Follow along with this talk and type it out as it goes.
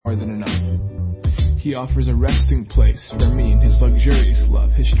more than enough. He offers a resting place for me in His luxurious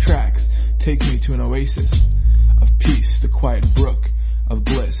love. His tracks take me to an oasis of peace, the quiet brook of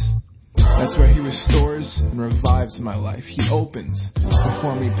bliss. That's where He restores and revives my life. He opens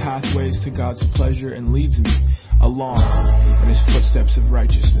before me pathways to God's pleasure and leads me along in His footsteps of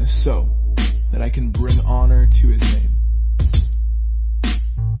righteousness, so that I can bring honor to His name.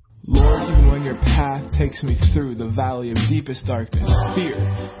 Lord, even when your path takes me through the valley of deepest darkness, fear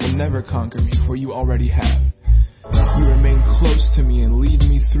will never conquer me, for you already have. You remain close to me and lead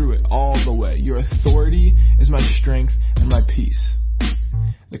me through it all the way. Your authority is my strength and my peace.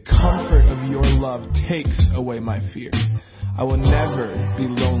 The comfort of your love takes away my fear. I will never be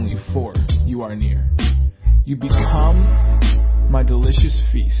lonely, for you are near. You become my delicious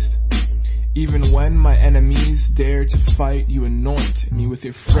feast. Even when my enemies dare to fight, you anoint me with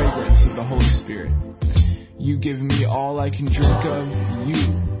your fragrance of the Holy Spirit. You give me all I can drink of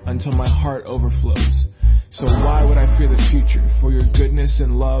you until my heart overflows. So why would I fear the future? For your goodness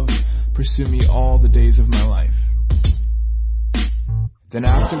and love pursue me all the days of my life. Then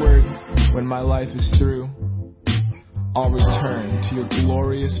afterward, when my life is through, I'll return to your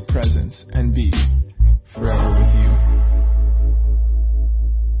glorious presence and be forever with you.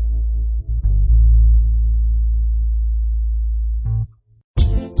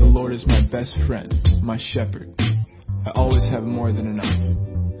 The Lord is my best friend, my shepherd. I always have more than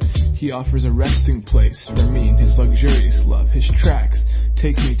enough. He offers a resting place for me in His luxurious love. His tracks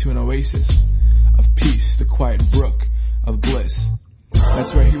take me to an oasis of peace, the quiet brook of bliss.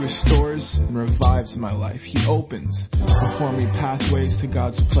 That's where He restores and revives my life. He opens before me pathways to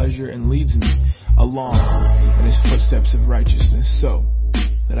God's pleasure and leads me along in His footsteps of righteousness, so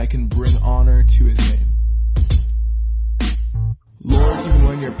that I can bring honor to His name. Lord, even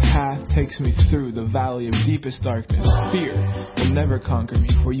when your path takes me through the valley of deepest darkness, fear will never conquer me,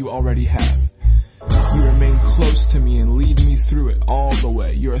 for you already have. You remain close to me and lead me through it all the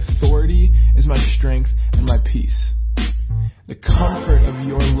way. Your authority is my strength and my peace. The comfort of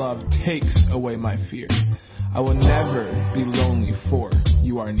your love takes away my fear. I will never be lonely, for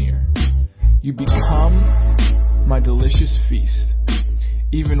you are near. You become my delicious feast.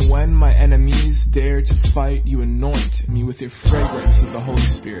 Even when my enemies dare to fight, you anoint me with your fragrance of the Holy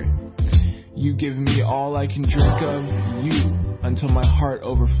Spirit. You give me all I can drink of you until my heart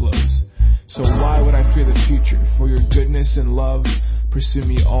overflows. So why would I fear the future? For your goodness and love pursue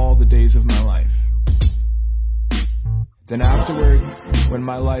me all the days of my life. Then afterward, when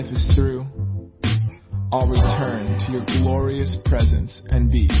my life is through, I'll return to your glorious presence and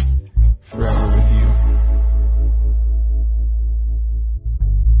be forever with you.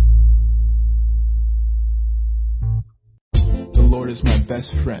 The Lord is my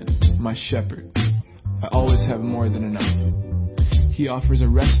best friend, my shepherd. I always have more than enough. He offers a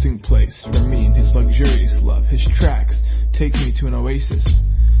resting place for me in His luxurious love. His tracks take me to an oasis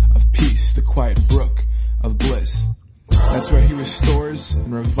of peace, the quiet brook of bliss. That's where He restores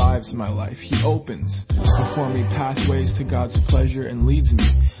and revives my life. He opens before me pathways to God's pleasure and leads me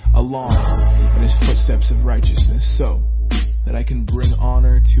along in His footsteps of righteousness, so that I can bring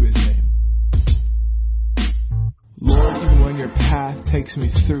honor to His name. Lord, even when your path takes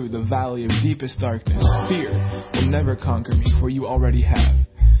me through the valley of deepest darkness, fear will never conquer me, for you already have.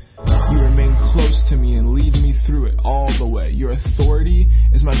 You remain close to me and lead me through it all the way. Your authority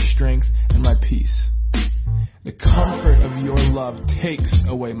is my strength and my peace. The comfort of your love takes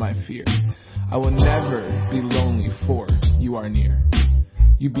away my fear. I will never be lonely, for you are near.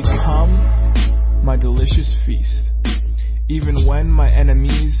 You become my delicious feast. Even when my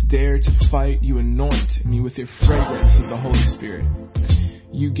enemies dare to fight, you anoint me with your fragrance of the Holy Spirit.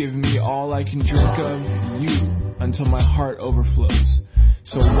 You give me all I can drink of you until my heart overflows.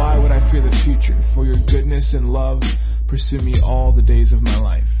 So why would I fear the future? For your goodness and love pursue me all the days of my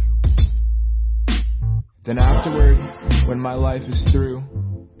life. Then afterward, when my life is through,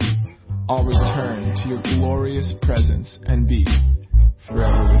 I'll return to your glorious presence and be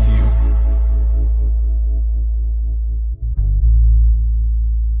forever with you.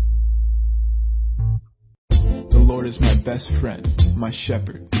 The Lord is my best friend, my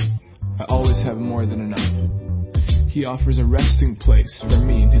shepherd. I always have more than enough. He offers a resting place for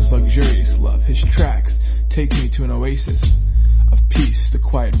me in His luxurious love. His tracks take me to an oasis of peace, the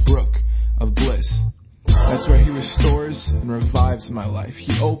quiet brook of bliss. That's where He restores and revives my life.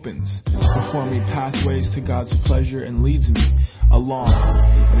 He opens before me pathways to God's pleasure and leads me along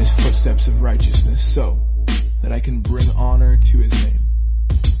in His footsteps of righteousness, so that I can bring honor to His name.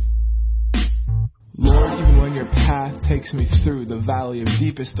 Lord, even when your path takes me through the valley of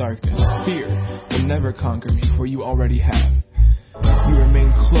deepest darkness, fear will never conquer me, for you already have. You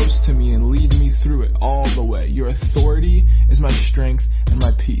remain close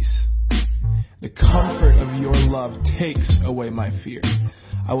away my fear.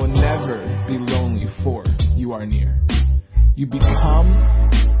 I will never be lonely, for you are near. You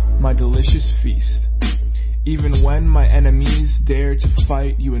become my delicious feast. Even when my enemies dare to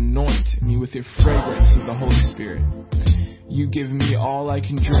fight, you anoint me with your fragrance of the Holy Spirit. You give me all I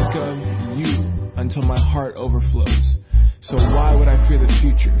can drink of you until my heart overflows. So why would I fear the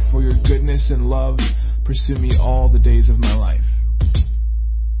future? For your goodness and love pursue me all the days of my life.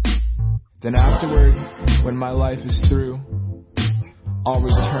 Then afterward, when my life is through, I'll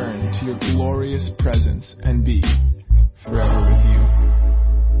return to your glorious presence and be forever with you.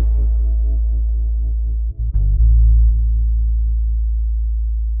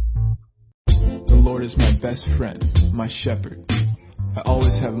 The Lord is my best friend, my shepherd. I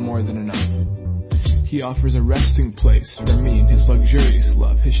always have more than enough. He offers a resting place for me in His luxurious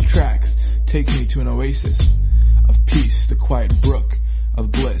love. His tracks take me to an oasis of peace, the quiet brook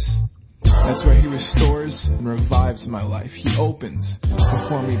of bliss. That's where He restores and revives my life. He opens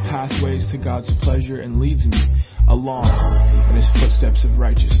before me pathways to God's pleasure and leads me along in His footsteps of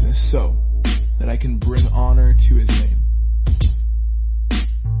righteousness so that I can bring honor to His name.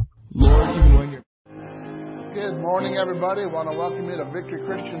 Lord, even when you're... Good morning, everybody. I want to welcome you to Victory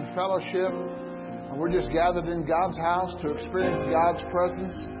Christian Fellowship. And we're just gathered in God's house to experience God's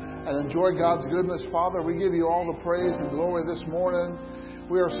presence and enjoy God's goodness. Father, we give you all the praise and glory this morning.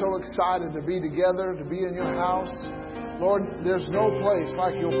 We are so excited to be together, to be in your house. Lord, there's no place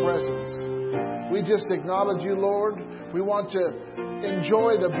like your presence. We just acknowledge you, Lord. We want to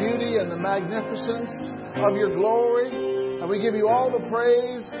enjoy the beauty and the magnificence of your glory. And we give you all the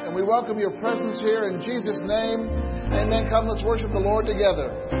praise, and we welcome your presence here in Jesus' name. Amen. Come, let's worship the Lord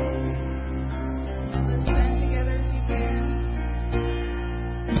together. Let's stand together if you can.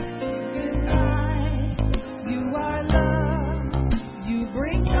 You are love. You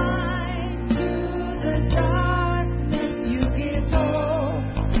bring light to the darkness. You give hope.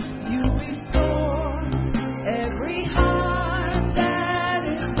 You restore every heart that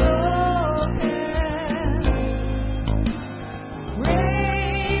is broken.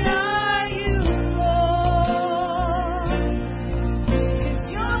 Great are you, Lord. It's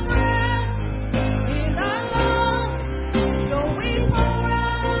your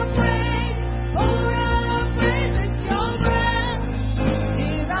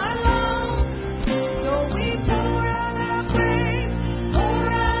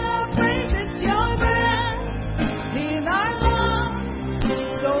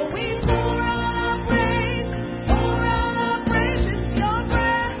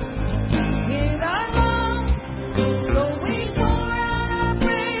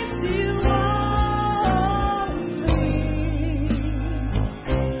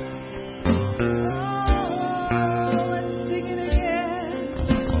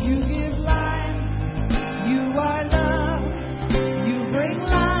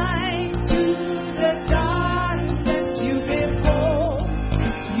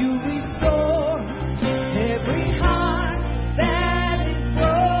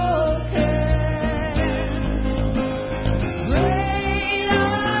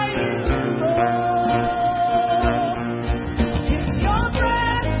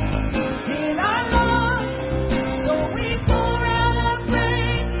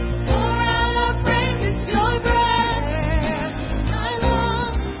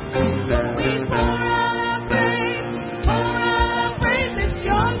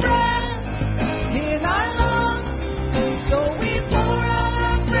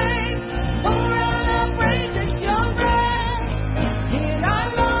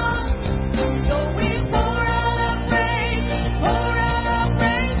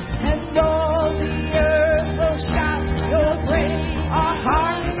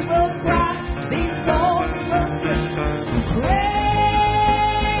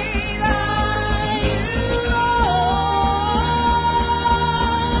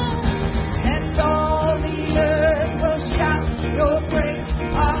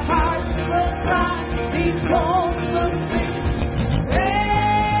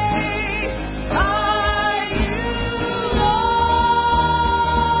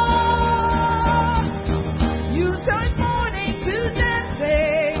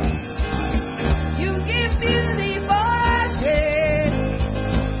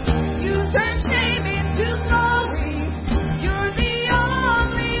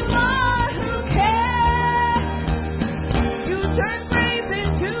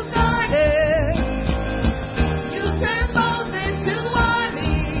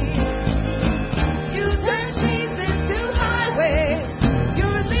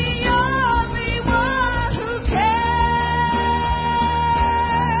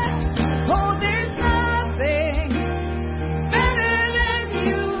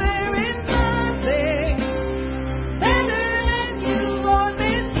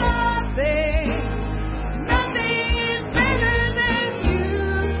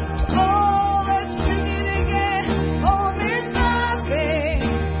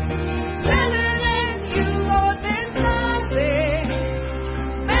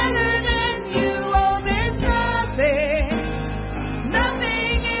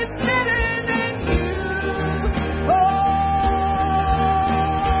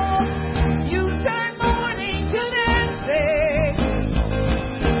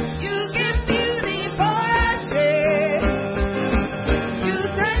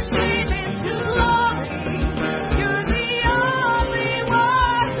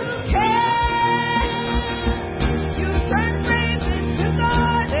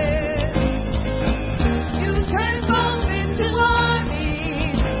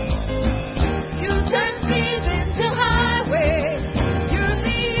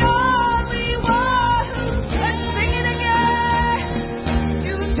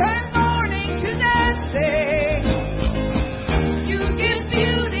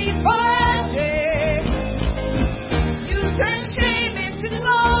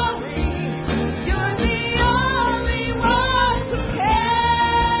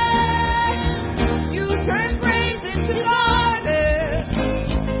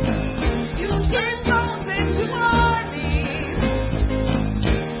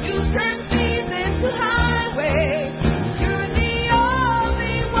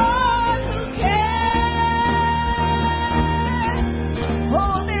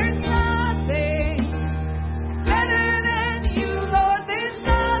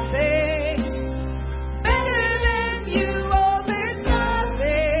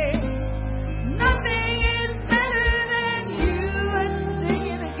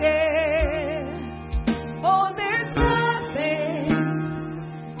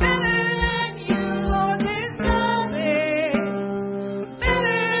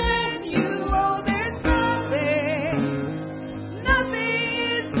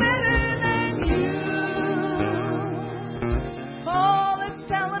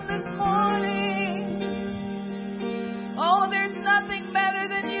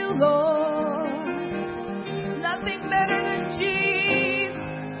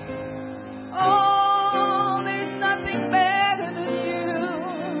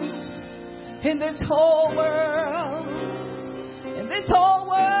this whole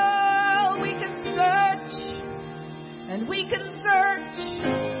world, we can search and we can search,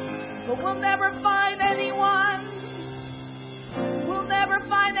 but we'll never find anyone. We'll never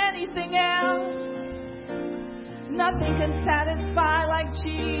find anything else. Nothing can satisfy like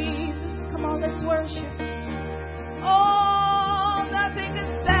Jesus. Come on, let's worship. Oh, nothing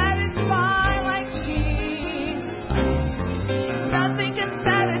can satisfy like Jesus. Nothing can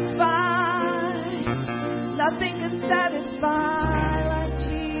satisfy. Nothing can satisfy like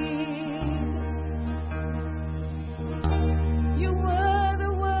Jesus. You were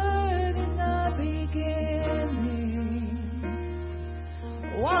the Word in the beginning,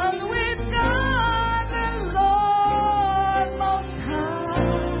 one with God the Lord Most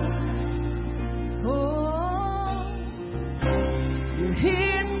High.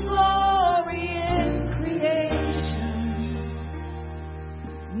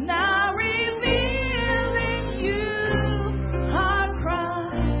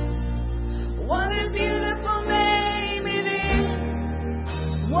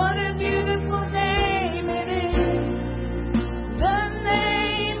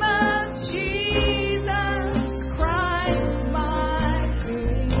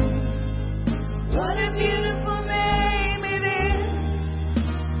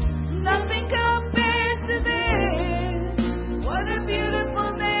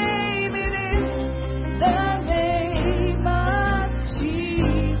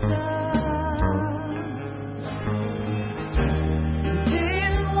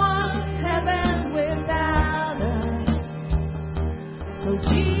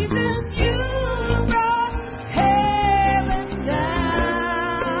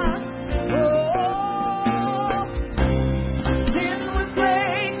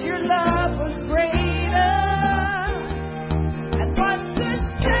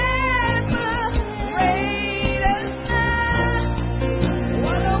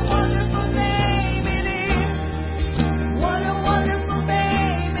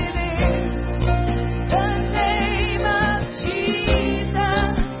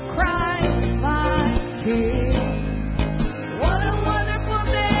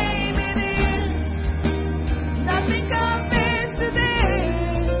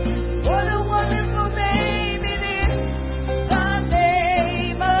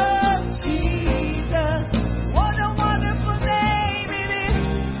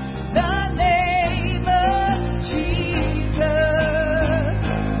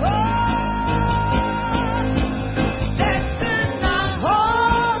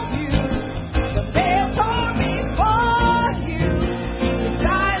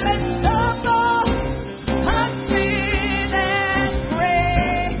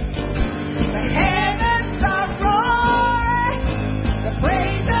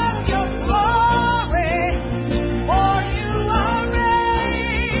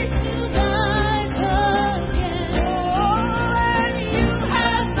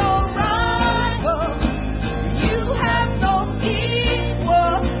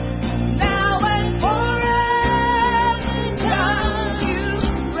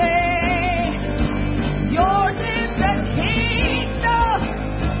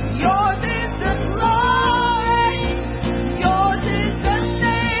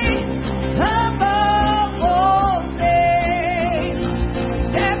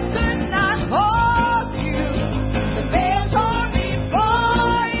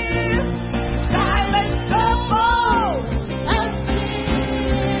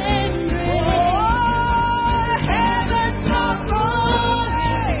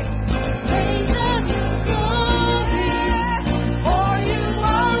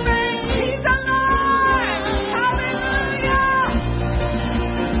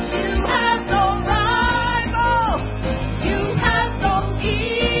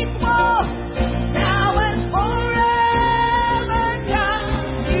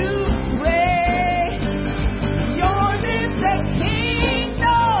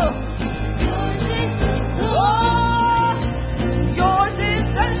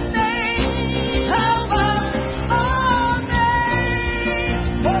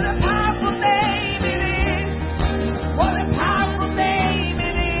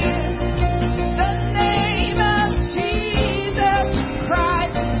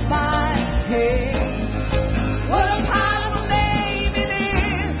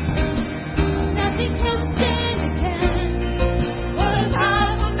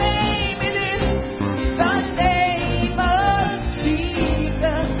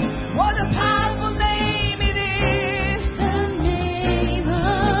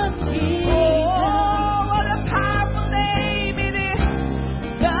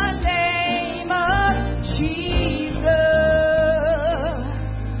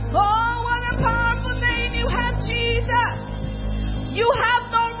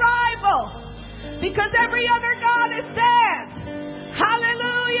 because every other God is dead.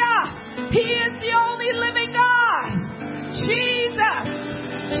 Hallelujah. He is the only living God. Jesus.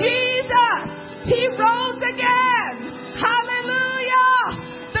 He rose again. Hallelujah.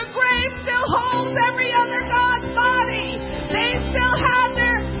 The grave still holds every other God's body. They still have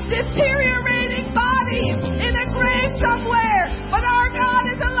their deteriorating bodies in a grave somewhere. But our God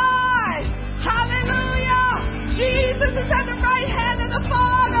is alive. Hallelujah. Jesus is at the right hand of the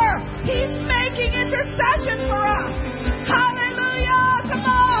Father. He's making intercession for us. Hallelujah. Come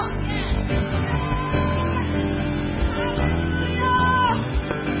on.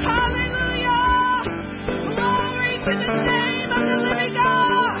 Hallelujah. Glory to the name of the living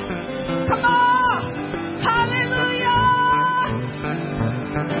God. Come on. Hallelujah.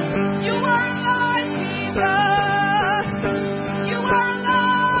 You are alive, Jesus. You are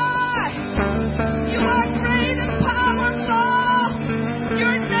alive. You are great and powerful.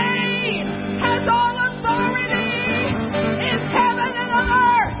 Your name has all authority in heaven and on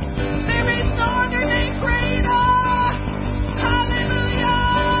earth. There is no other name greater. Hallelujah.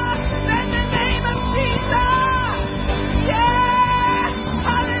 Than the name of Jesus. Yeah.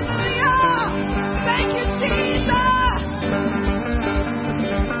 Hallelujah. Thank you, Jesus.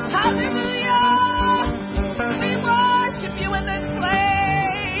 Hallelujah. We worship you in this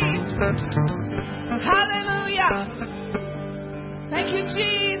place. Hallelujah. Thank you,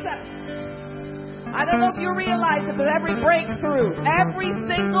 Jesus. I don't know if you realize it, but every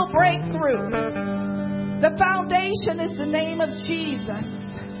single breakthrough, the foundation is the name of Jesus.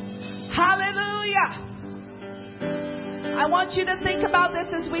 Hallelujah. I want you to think about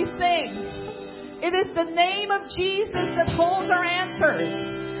this as we sing. It is the name of Jesus that holds our answers,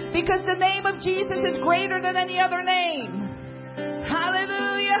 because the name of Jesus is greater than any other name.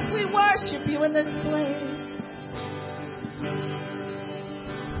 Hallelujah. We worship you in this place.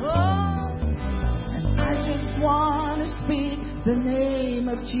 Oh, and I just want to speak the name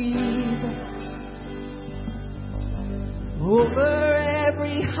of Jesus over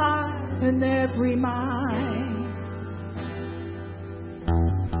every heart and every mind.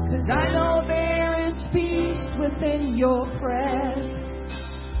 'Cause I know there is peace within your presence.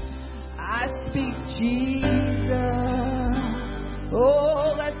 I speak Jesus.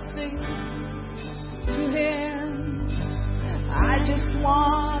 Oh, let's sing to Him. I just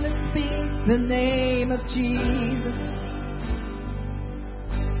want to speak the name of Jesus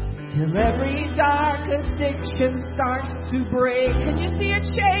till every dark addiction starts to break. Can you see it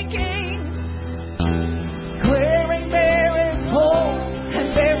shaking? Declaring there is hope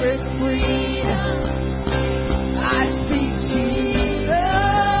and there is freedom. I speak Jesus.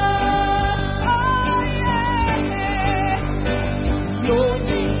 Oh yeah. Your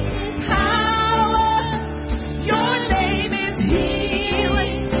name is power. Your name is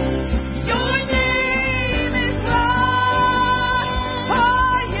healing. Your name is love.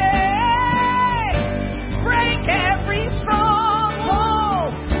 Oh yeah. Break every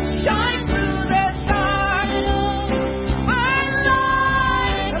stronghold. Shine through the dark. Burn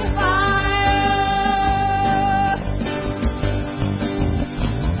like a fire.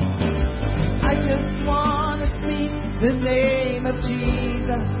 I just want to speak the name of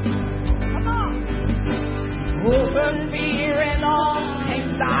Jesus. Come on. Over fear and all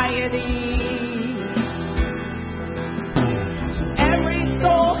anxiety. To every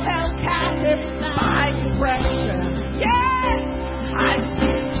soul held captive by depression. Yes, I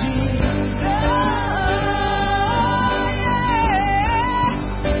speak Jesus. Yeah.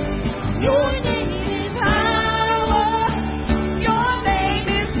 Your name is power. Your name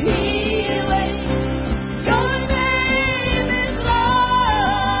is healing. Your name is love.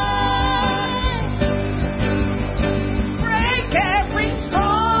 Break every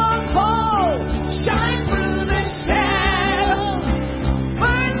stronghold.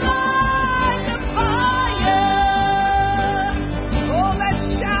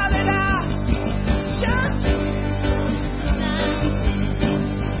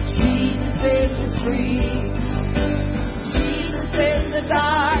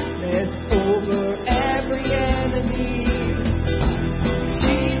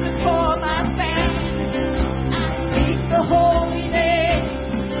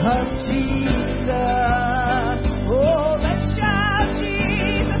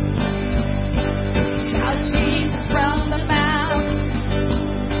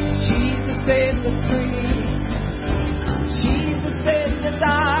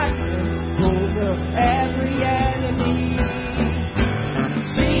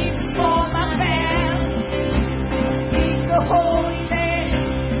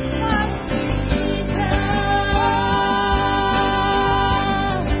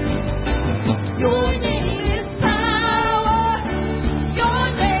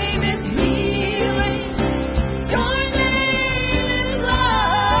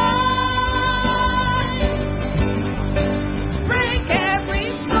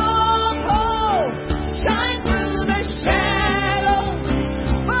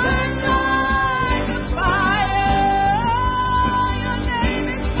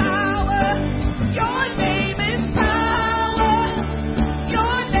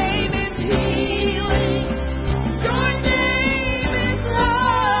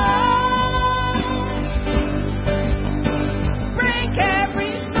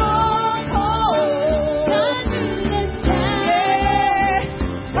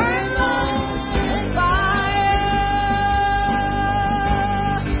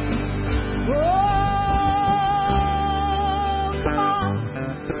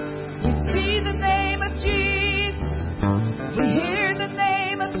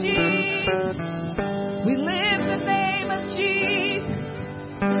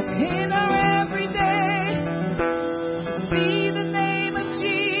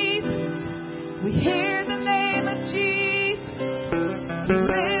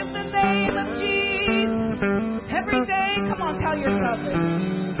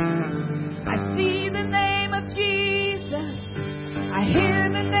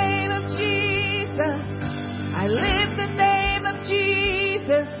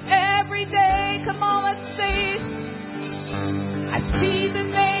 faith. I see the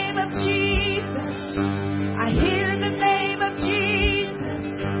name of Jesus. I hear the name of Jesus.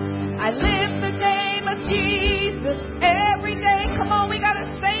 I live the name of Jesus every day. Come on, we got to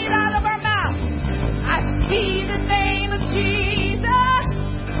say it out of our mouth. I see the name of Jesus.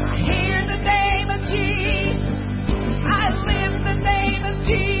 I hear the name of Jesus. I live the name of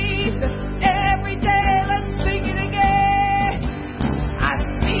Jesus every day. Let's sing it again. I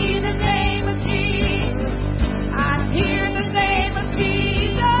see the name of Jesus. I hear the name of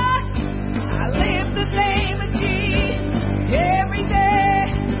Jesus. I live the name of Jesus every day.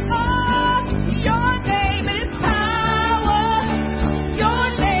 Oh, your name is power. Your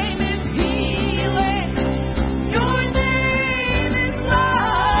name is healing. Your name is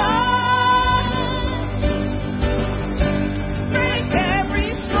love. Break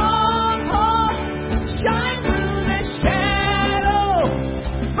every stronghold. Shine through the shadow.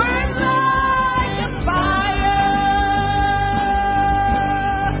 Burn like a fire.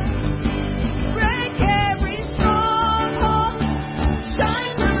 Break every stronghold.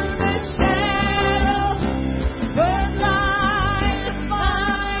 Shine through the shadow. Burn like a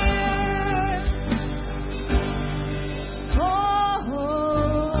fire. Oh,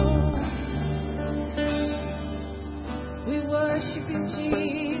 we worship you,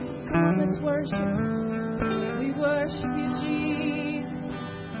 Jesus. Come on, let's worship. We worship you, Jesus.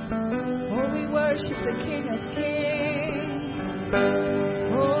 Oh, we worship the King of Kings.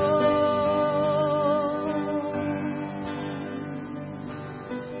 Oh,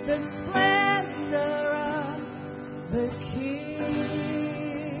 the splendor of the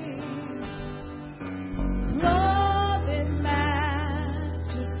King, clothed in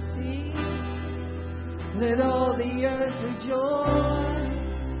majesty. Let all the earth rejoice.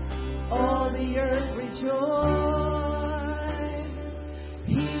 All the earth rejoice.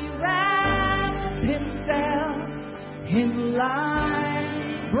 He wraps himself in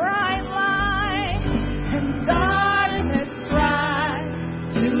light, bright light, and darkness tries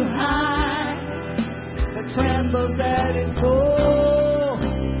to hide. But trembles at his door,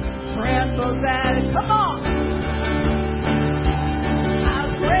 trembles at it. Come on. How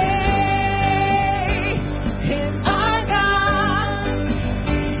great is our God.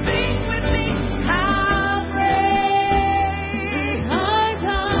 Sing with me. How great our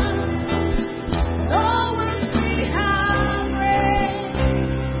God. Oh, we'll see how great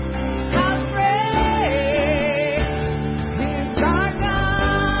is our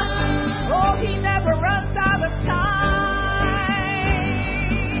God. Oh, he never runs out of time.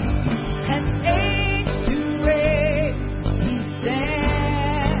 And age to age he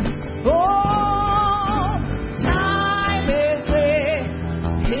stands. Oh, time is in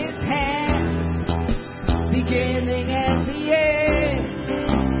his hand. Beginning and the end.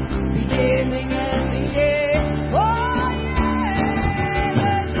 Beginning and the end. Oh, yeah.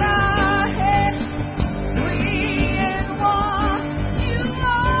 The Godhead, 3 in 1. You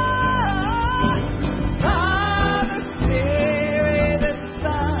are Father, Spirit, and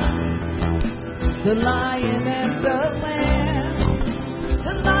Son. The Lion and the Lamb.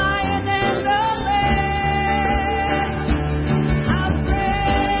 The Lion and the Lamb. How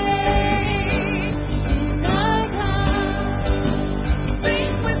great is our God.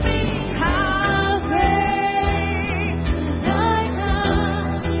 Sing with me. How great is our God.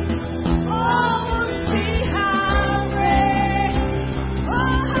 Oh, we'll see how great.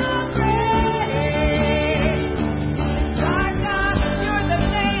 Oh, how great is our God. You're the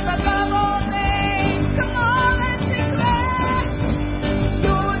name above all names. Come on, let's declare.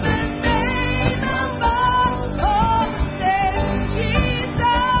 You're the name above all names.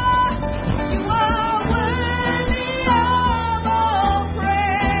 Jesus, you are worthy of all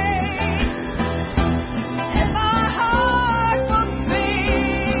praise. And my heart will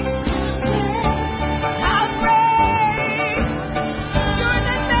sing. How great. You're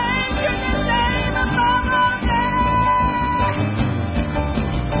the name above all names.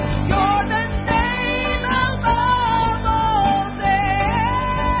 You're the name above all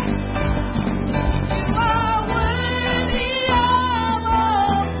names. You are worthy of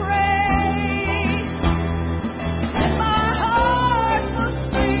all praise. And my heart will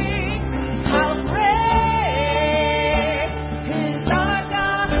sing. How great is our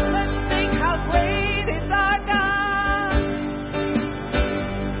God. Let's sing. How great is our God.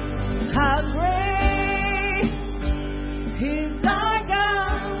 How great is our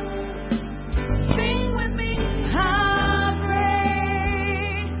God. Sing with me. How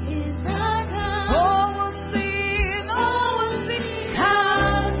great is our God. Oh, we'll sing. Oh, we'll sing.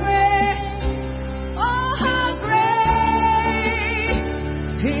 How great. Oh, how great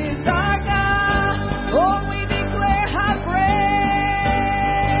is our God. Oh,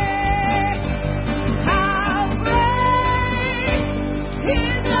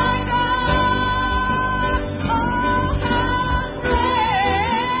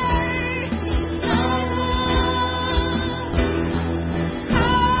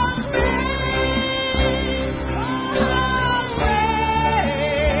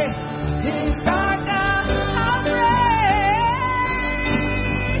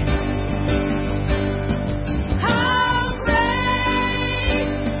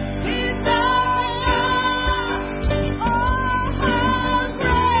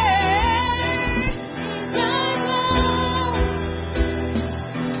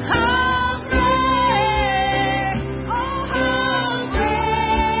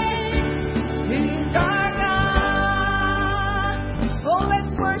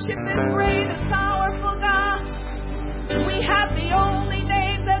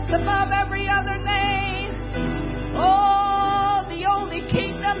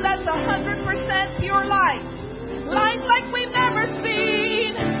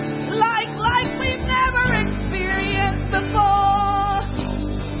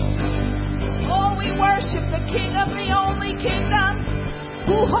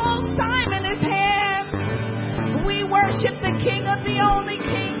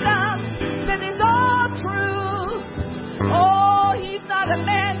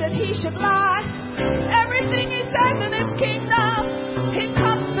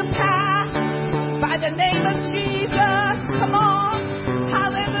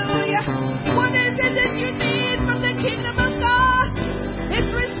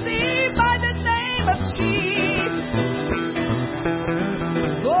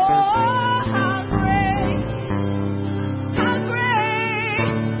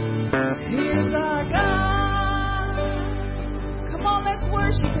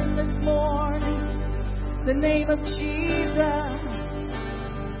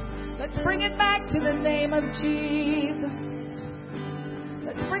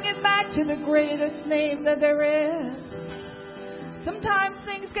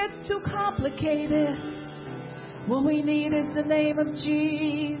 What we need is the name of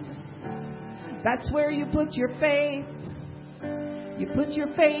Jesus. That's where you put your faith. You put your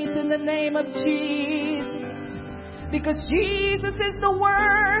faith in the name of Jesus. Because Jesus is the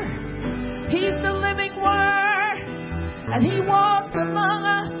Word. He's the living Word. And He walked among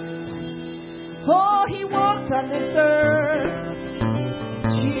us. Oh, He walked on this earth.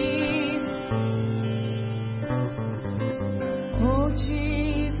 Jesus. Oh,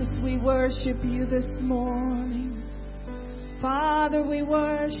 Jesus, we worship You this morning. Father, we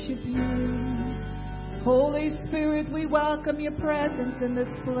worship You. Holy Spirit, we welcome Your presence in this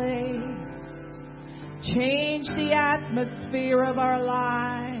place. Change the atmosphere of our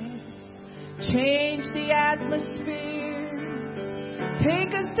lives. Change the atmosphere.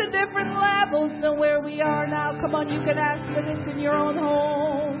 Take us to different levels than where we are now. Come on, you can ask for this in your own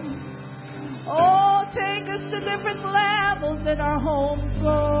home. Oh, take us to different levels in our homes,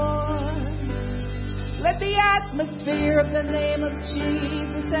 Lord. Let the atmosphere of the name of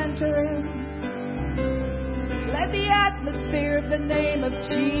Jesus enter in. Let the atmosphere of the name of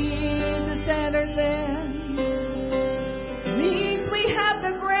Jesus enter in. Means we have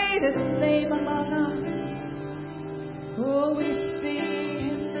the greatest name among us. Oh, we see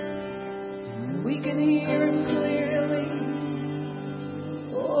Him. We can hear Him clearly.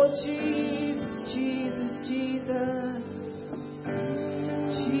 Oh, Jesus, Jesus, Jesus.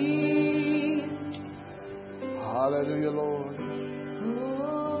 Jesus. Hallelujah, Lord.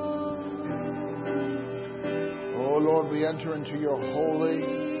 Oh, Lord, we enter into Your holy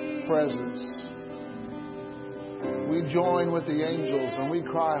presence. We join with the angels and we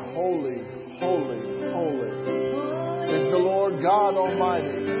cry, holy, holy, holy is the Lord God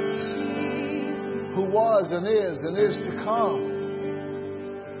Almighty, who was and is to come.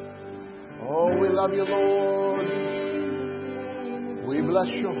 Oh, we love You, Lord. We bless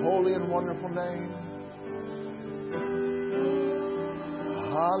Your holy and wonderful name.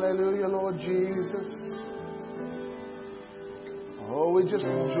 Hallelujah, Lord Jesus. Oh, we just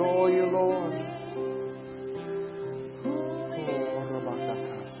enjoy You, Lord.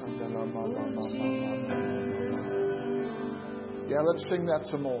 Yeah, let's sing that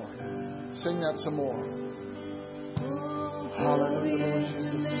some more. Sing that some more. Hallelujah, Lord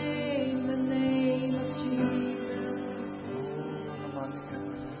Jesus. The name of Jesus.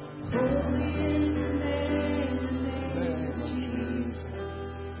 Holy is the name of Jesus.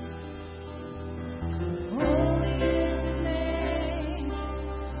 Holy is Your name.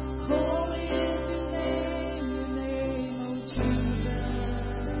 Holy is Your name, oh Jesus.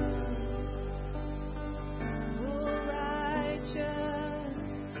 Oh,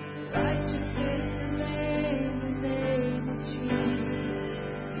 righteous is the name of Jesus.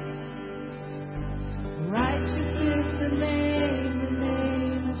 the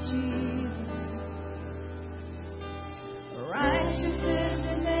name of Jesus. Righteous is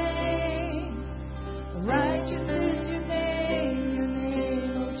your name. Righteous is your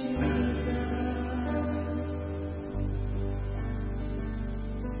name, oh Jesus.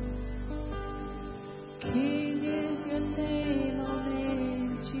 King is your name, oh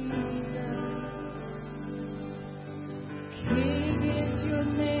name, Jesus. King is your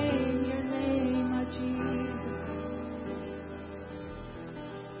name, oh Jesus.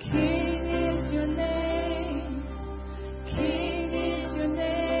 King is your name. King is your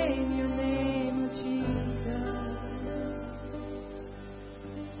name, oh Jesus.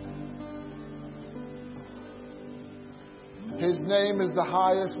 His name is the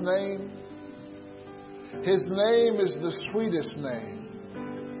highest name. His name is the sweetest name.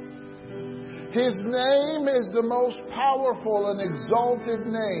 His name is the most powerful and exalted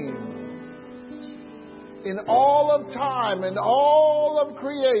name in all of time and all of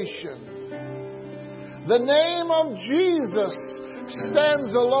creation. The name of Jesus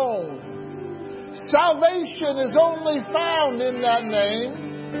stands alone. Salvation is only found in that name.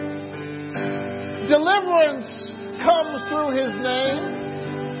 Deliverance comes through His name.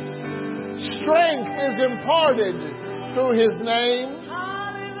 Strength is imparted through His name.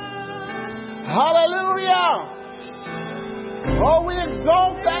 Hallelujah. Oh, we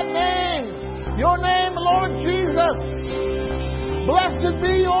exalt that name. Your name, Lord Jesus. Blessed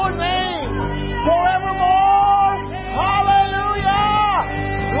be your name forevermore. Hallelujah.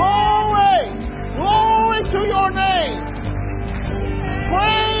 Glory. Glory to your name.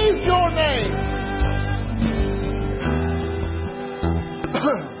 Praise your name.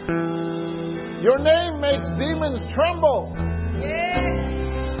 Your name makes demons tremble.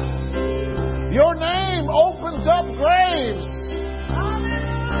 Your name opens up graves.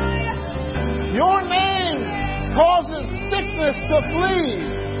 Your name causes sickness to flee.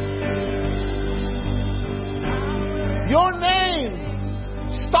 Your name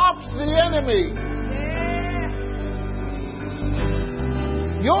stops the enemy.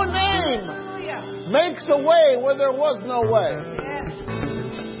 Your name makes a way where there was no way.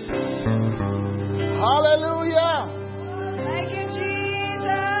 Hallelujah. Thank you,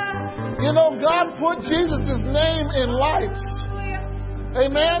 Jesus. You know, God put Jesus' name in lights.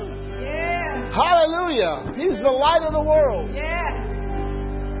 Amen? Yeah. Hallelujah. He's the light of the world. Yeah.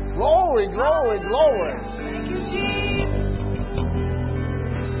 Glory, glory, glory. Thank you, Jesus.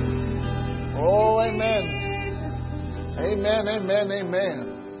 Oh, amen. Amen, amen, amen.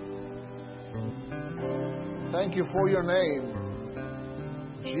 Thank you for your name,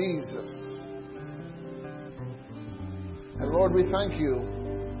 Jesus. And Lord, we thank you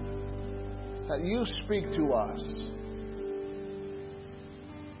that you speak to us.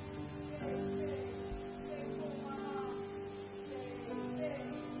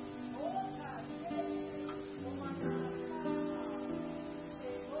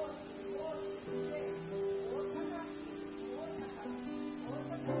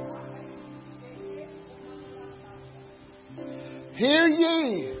 Hear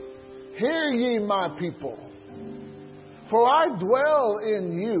ye, my people, for I dwell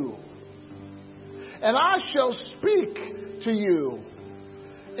in you, and I shall speak to you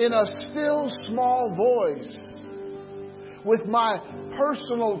in a still small voice with my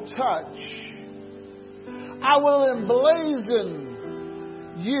personal touch. I will emblazon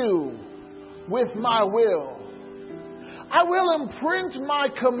you with my will. I will imprint my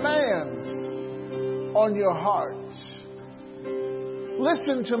commands on your heart.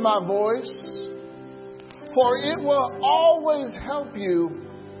 Listen to my voice, for it will always help you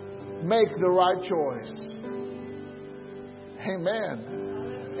make the right choice. Amen.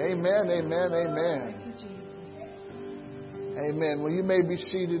 Amen, amen, amen. Amen. Well, you may be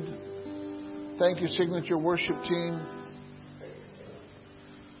seated. Thank you, Signature Worship Team.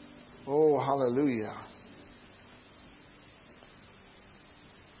 Oh, hallelujah.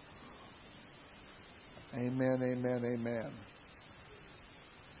 Amen, amen, amen.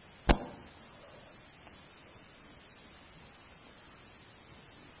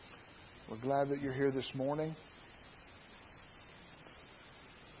 We're glad that you're here this morning.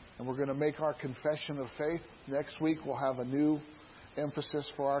 And we're going to make our confession of faith. Next week we'll have a new emphasis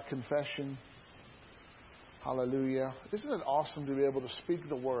for our confession. Hallelujah. Isn't it awesome to be able to speak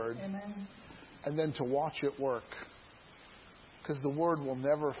the word? Amen. And then to watch it work? Because the word will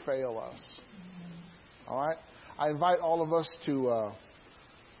never fail us. All right? I invite all of us to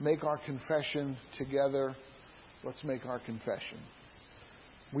make our confession together. Let's make our confession.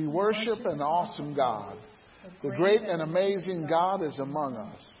 We worship an awesome God. The great and amazing God is among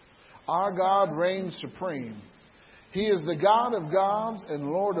us. Our God reigns supreme. He is the God of gods and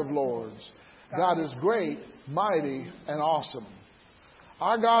Lord of lords. God is great, mighty, and awesome.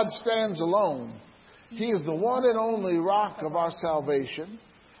 Our God stands alone. He is the one and only rock of our salvation,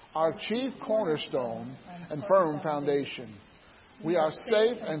 our chief cornerstone and firm foundation. We are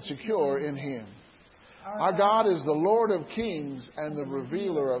safe and secure in Him. Our God is the Lord of kings and the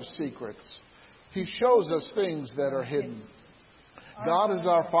revealer of secrets. He shows us things that are hidden. God is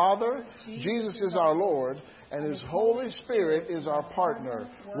our Father, Jesus is our Lord, and His Holy Spirit is our partner,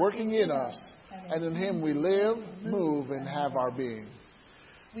 working in us, and in Him we live, move, and have our being.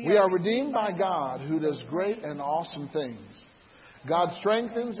 We are redeemed by God, who does great and awesome things. God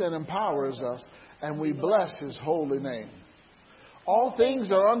strengthens and empowers us, and we bless His holy name. All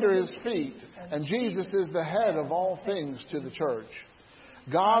things are under His feet, and Jesus is the head of all things to the church.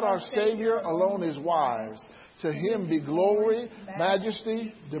 God our Savior alone is wise. To Him be glory,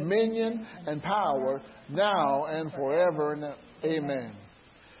 majesty, dominion, and power, now and forever. Amen.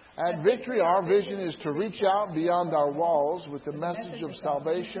 At Victory, our vision is to reach out beyond our walls with the message of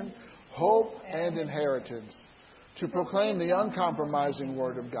salvation, hope, and inheritance, to proclaim the uncompromising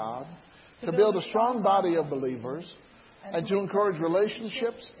Word of God, to build a strong body of believers, and to encourage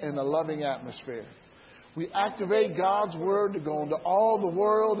relationships in a loving atmosphere. We activate God's Word to go into all the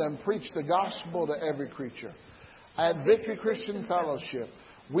world and preach the gospel to every creature. At Victory Christian Fellowship,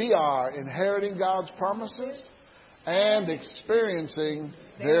 we are inheriting God's promises and experiencing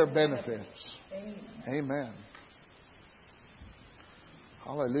their benefits. Amen.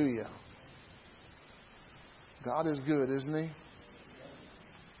 Hallelujah. God is good, isn't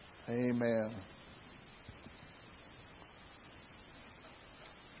He? Amen.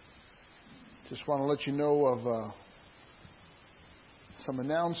 Just want to let you know of some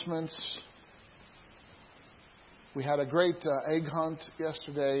announcements. We had a great egg hunt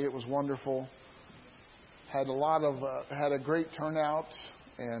yesterday. It was wonderful. Had a great turnout,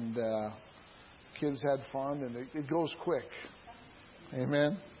 and kids had fun, and it goes quick.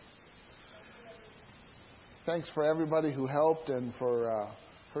 Amen. Thanks for everybody who helped, and for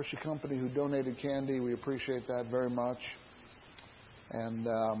Hershey Company who donated candy. We appreciate that very much. And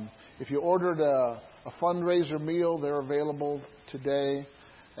if you ordered a fundraiser meal, they're available today.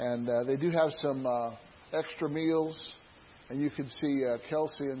 And they do have some extra meals. And you can see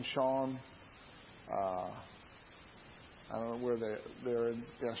Kelsey and Sean. I don't know where they're in.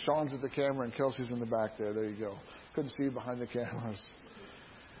 Yeah, Sean's at the camera and Kelsey's in the back there. There you go. Couldn't see you behind the cameras.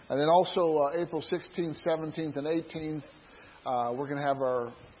 And then also April 16th, 17th, and 18th, we're going to have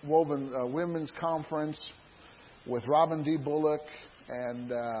our Woven Women's Conference with Robin D. Bullock.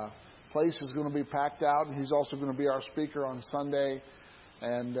 And place is going to be packed out. And he's also going to be our speaker on Sunday.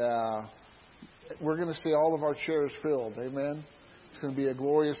 And we're going to see all of our chairs filled. Amen. It's going to be a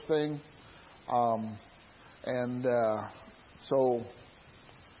glorious thing. So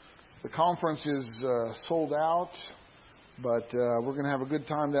the conference is sold out. But we're going to have a good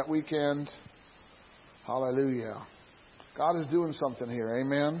time that weekend. Hallelujah. God is doing something here.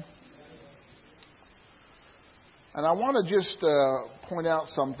 Amen. And I want to just point out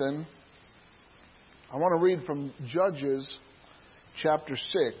something. I want to read from Judges chapter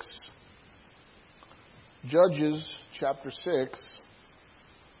 6. Judges chapter 6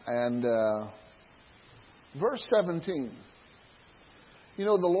 and verse 17. You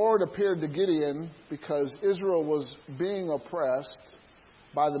know, the Lord appeared to Gideon because Israel was being oppressed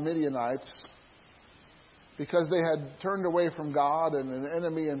by the Midianites because they had turned away from God and an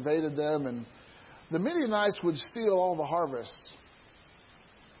enemy invaded them, and the Midianites would steal all the harvest.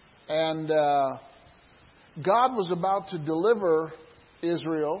 And God was about to deliver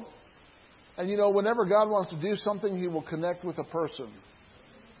Israel. And you know, whenever God wants to do something, He will connect with a person.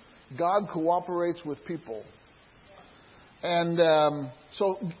 God cooperates with people. And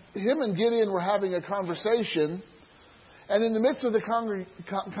so him and Gideon were having a conversation. And in the midst of the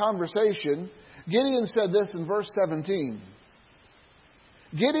conversation, Gideon said this in verse 17.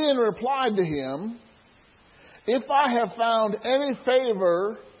 Gideon replied to him, "If I have found any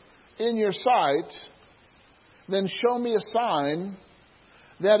favor in your sight, then show me a sign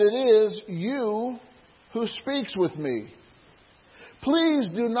that it is you who speaks with me. Please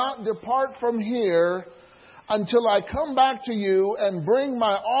do not depart from here until I come back to you and bring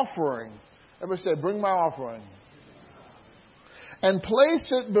my offering." Everybody say, bring my offering. "And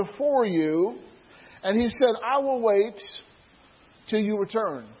place it before you." And he said, "I will wait till you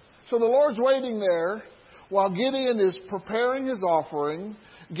return." So the Lord's waiting there while Gideon is preparing his offering,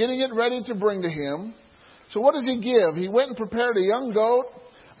 getting it ready to bring to him. So what does he give? He went and prepared a young goat,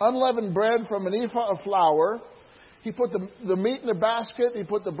 unleavened bread from an ephah of flour. He put the meat in a basket. He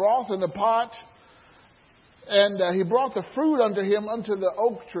put the broth in the pot. And he brought the fruit unto him unto the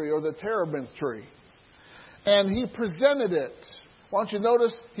oak tree or the terebinth tree. And he presented it. Why don't you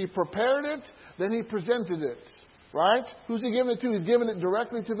notice? He prepared it, then he presented it. Right? Who's he giving it to? He's giving it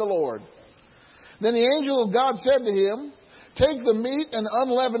directly to the Lord. Then the angel of God said to him, take the meat and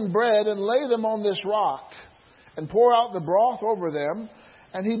unleavened bread and lay them on this rock and pour out the broth over them.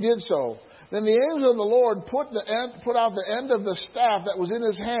 And he did so. Then the angel of the Lord put out the end of the staff that was in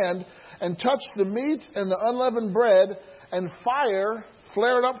his hand and touched the meat and the unleavened bread, and fire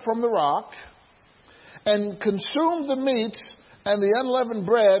flared up from the rock and consumed the meat and the unleavened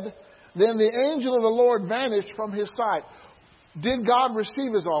bread. Then the angel of the Lord vanished from his sight. Did God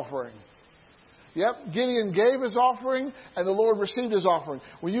receive his offering? Yep, Gideon gave his offering and the Lord received his offering.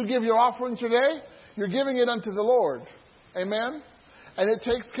 When you give your offering today, you're giving it unto the Lord. Amen? And it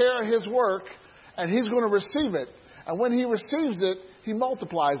takes care of his work, and he's going to receive it. And when he receives it, he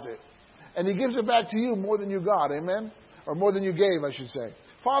multiplies it. And he gives it back to you more than you got. Amen? Or more than you gave, I should say.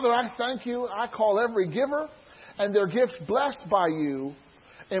 Father, I thank you. I call every giver and their gift blessed by you,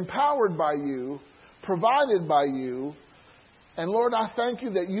 empowered by you, provided by you. And Lord, I thank you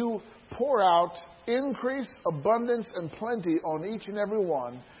that you pour out increase, abundance, and plenty on each and every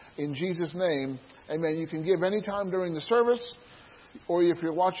one. In Jesus' name, amen. You can give anytime during the service, or if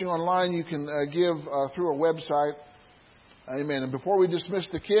you're watching online, you can give through a website. Amen. And before we dismiss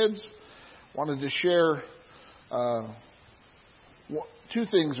the kids, wanted to share two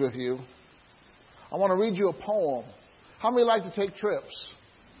things with you. I want to read you a poem. How many like to take trips?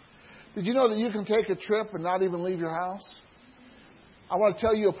 Did you know that you can take a trip and not even leave your house? I want to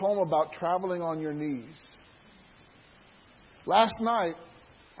tell you a poem about traveling on your knees. Last night,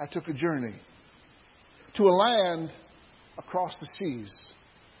 I took a journey to a land across the seas.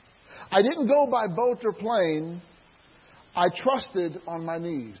 I didn't go by boat or plane. I trusted on my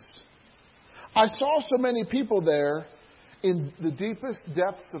knees. I saw so many people there in the deepest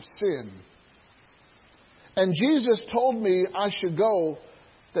depths of sin. And Jesus told me I should go,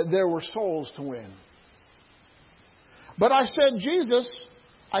 that there were souls to win. But I said, Jesus,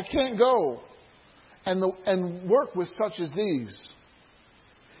 I can't go and work with such as these.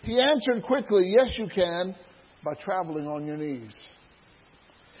 He answered quickly, yes, you can, by traveling on your knees.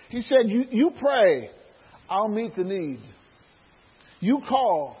 He said, you pray, I'll meet the need. You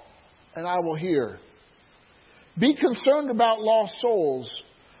call, and I will hear. Be concerned about lost souls,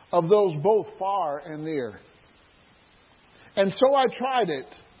 of those both far and near. And so I tried it,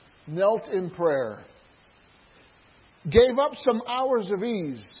 knelt in prayer. Gave up some hours of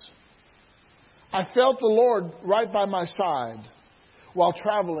ease. I felt the Lord right by my side while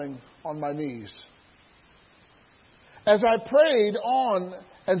traveling on my knees. As I prayed on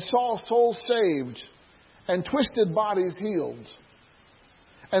and saw souls saved and twisted bodies healed,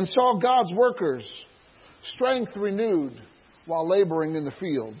 and saw God's workers, strength renewed while laboring in the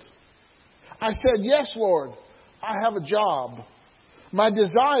field, I said, yes, Lord, I have a job. My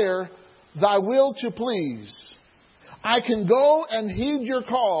desire, thy will to please. I can go and heed your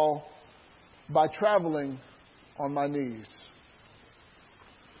call by traveling on my knees.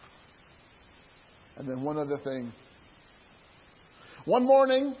 And then one other thing. One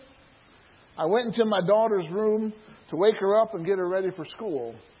morning, I went into my daughter's room to wake her up and get her ready for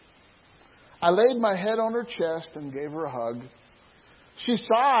school. I laid my head on her chest and gave her a hug. She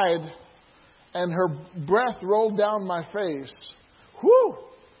sighed, and her breath rolled down my face. Whew!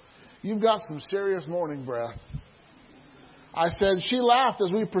 You've got some serious morning breath. I said. She laughed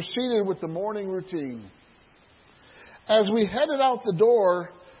as we proceeded with the morning routine. As we headed out the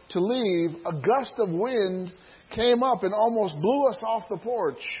door to leave, a gust of wind came up and almost blew us off the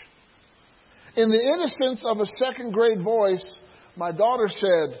porch. In the innocence of a second grade voice, my daughter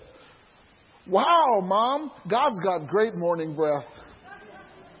said, wow, Mom, God's got great morning breath.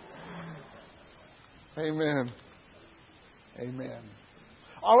 Amen. Amen.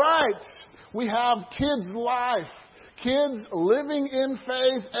 All right. We have Kids Life. Kids living in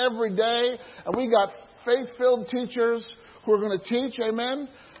faith every day. And we got faith-filled teachers who are going to teach. Amen.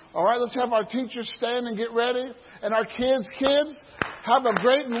 All right, let's have our teachers stand and get ready. And our kids, have a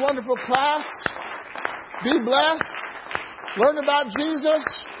great and wonderful class. Be blessed. Learn about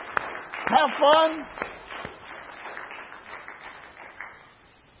Jesus. Have fun.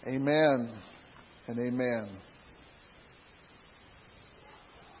 Amen and amen.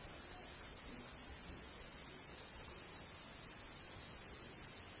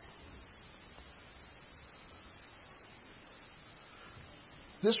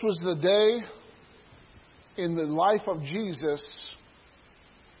 This was the day in the life of Jesus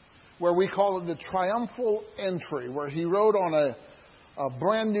where we call it the triumphal entry, where he rode on a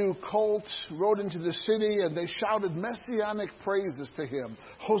brand new colt rode into the city, and they shouted messianic praises to him.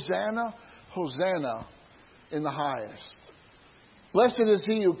 Hosanna, Hosanna in the highest. Blessed is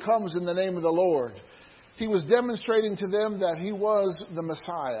he who comes in the name of the Lord. He was demonstrating to them that he was the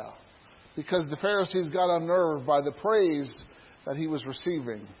Messiah, because the Pharisees got unnerved by the praise that he was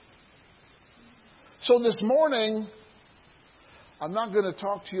receiving. So this morning, I'm not going to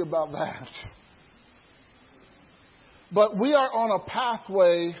talk to you about that. But we are on a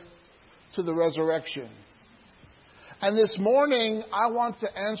pathway to the resurrection. And this morning, I want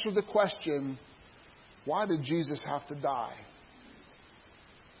to answer the question, why did Jesus have to die?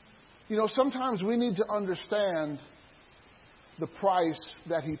 You know, sometimes we need to understand the price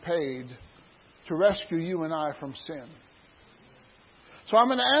that he paid to rescue you and I from sin. So I'm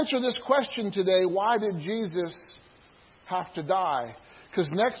going to answer this question today, why did Jesus have to die? Because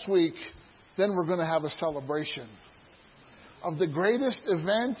next week, then we're going to have a celebration of the greatest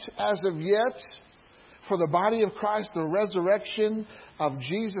event as of yet for the body of Christ, the resurrection of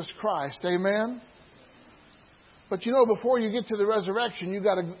Jesus Christ. Amen? But you know, before you get to the resurrection, you've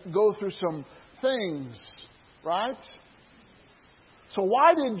got to go through some things, right? So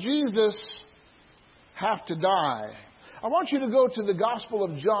why did Jesus have to die? I want you to go to the Gospel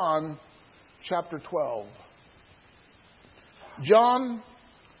of John, chapter 12. John,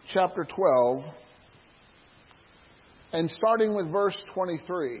 chapter 12, and starting with verse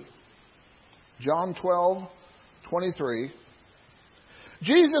 23. John 12, 23.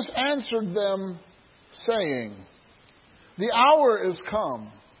 Jesus answered them, saying, the hour is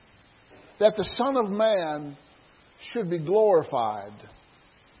come that the Son of Man should be glorified.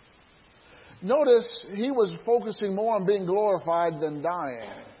 Notice he was focusing more on being glorified than dying.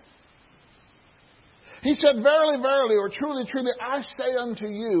 He said, verily, verily, or truly, truly, I say unto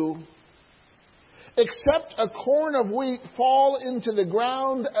you, except a corn of wheat fall into the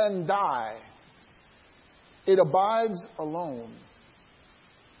ground and die, it abides alone.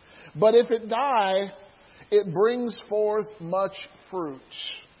 But if it die, it brings forth much fruit.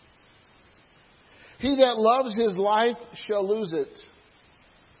 He that loves his life shall lose it.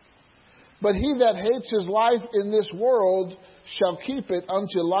 But he that hates his life in this world shall keep it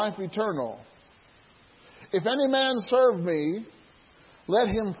unto life eternal. If any man serve me, let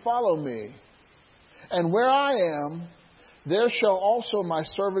him follow me. And where I am, there shall also my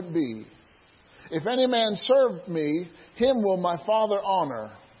servant be. If any man serve me, him will my Father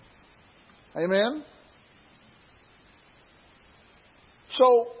honor. Amen?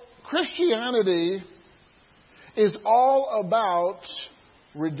 So, Christianity is all about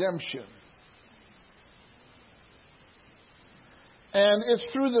redemption. And it's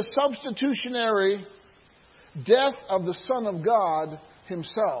through the substitutionary death of the Son of God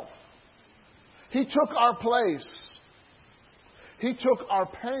himself. He took our place. He took our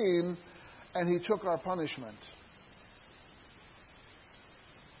pain, and he took our punishment.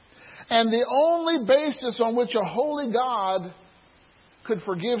 And the only basis on which a holy God could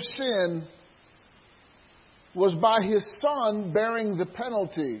forgive sin was by his Son bearing the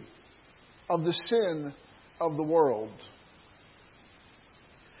penalty of the sin of the world.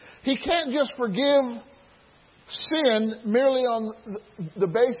 He can't just forgive sin merely on the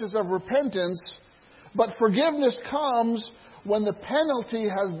basis of repentance, but forgiveness comes when the penalty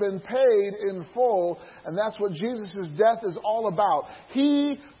has been paid in full, and that's what Jesus' death is all about.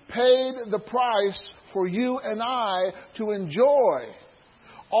 He paid the price for you and I to enjoy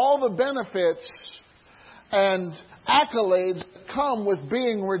all the benefits and accolades that come with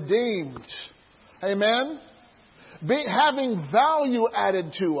being redeemed. Amen? Having value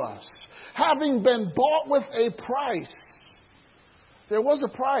added to us. Having been bought with a price. There was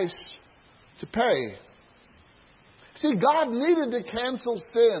a price to pay. See, God needed to cancel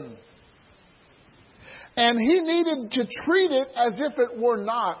sin. And he needed to treat it as if it were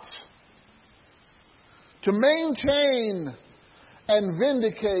not. To maintain and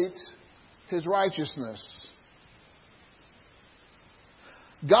vindicate his righteousness.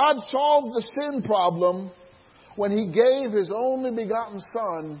 God solved the sin problem when he gave his only begotten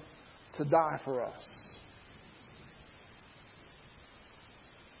Son to die for us.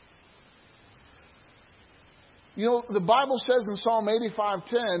 You know, the Bible says in Psalm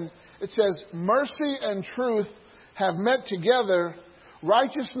 85:10, it says, mercy and truth have met together,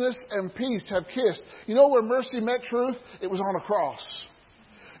 righteousness and peace have kissed. You know where mercy met truth? It was on a cross.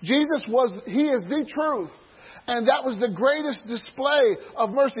 He is the truth. And that was the greatest display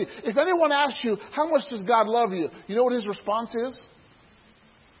of mercy. If anyone asks you, how much does God love you? You know what his response is?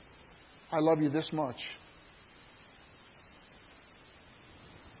 I love you this much.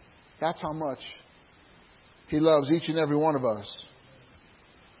 That's how much he loves each and every one of us.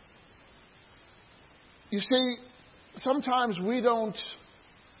 You see, sometimes we don't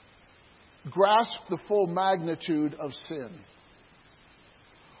grasp the full magnitude of sin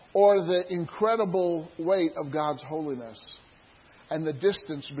or the incredible weight of God's holiness, and the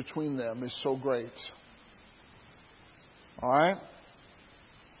distance between them is so great. All right?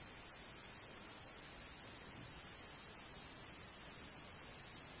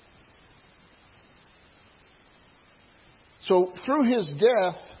 So through His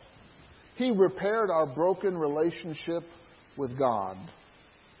death, He repaired our broken relationship with God.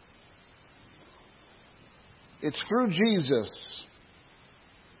 It's through Jesus.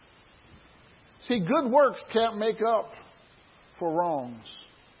 See, good works can't make up for wrongs.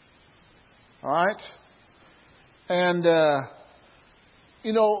 All right? And,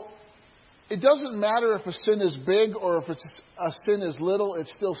 it doesn't matter if a sin is big or if a sin is little,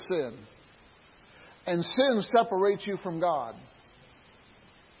 it's still sin. And sin separates you from God.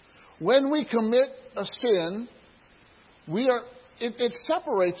 When we commit a sin, it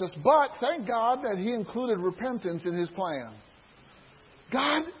separates us, but thank God that He included repentance in His plan.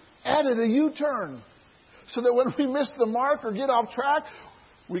 God added a U-turn so that when we miss the mark or get off track,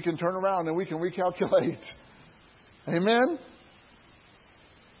 we can turn around and we can recalculate. Amen?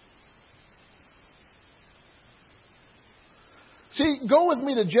 See, go with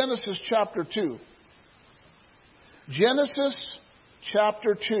me to Genesis chapter 2. Genesis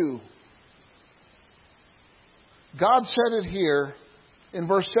chapter 2. God said it here in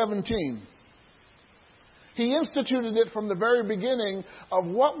verse 17. He instituted it from the very beginning of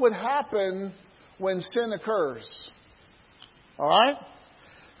what would happen when sin occurs. All right?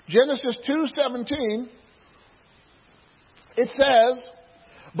 Genesis 2:17. It says,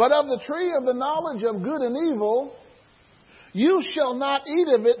 "But of the tree of the knowledge of good and evil, you shall not eat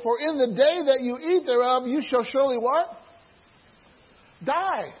of it, for in the day that you eat thereof, you shall surely" what?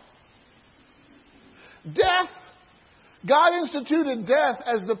 Die. Death. God instituted death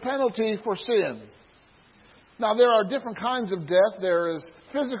as the penalty for sin. Now, there are different kinds of death. There is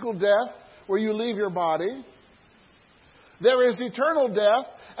physical death, where you leave your body. There is eternal death.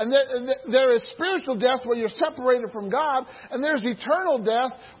 And there is spiritual death, where you're separated from God. And there's eternal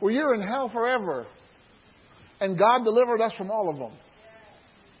death, where you're in hell forever. And God delivered us from all of them.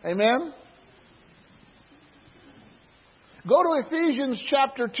 Amen? Go to Ephesians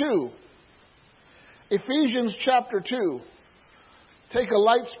chapter 2. Ephesians chapter 2. Take a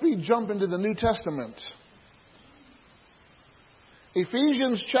light speed jump into the New Testament.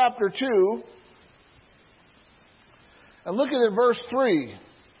 Ephesians chapter 2. And look at it, verse 3.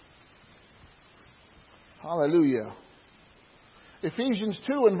 Hallelujah. Ephesians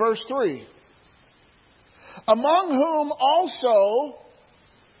 2 and verse 3. "Among whom also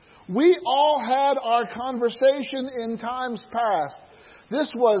we all had our conversation in times past."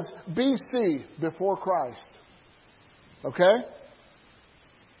 This was BC, before Christ. Okay?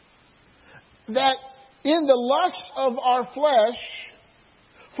 "That in the lusts of our flesh,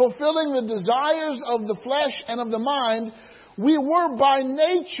 fulfilling the desires of the flesh and of the mind, we were by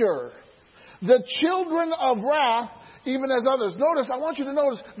nature the children of wrath, even as others." Notice, I want you to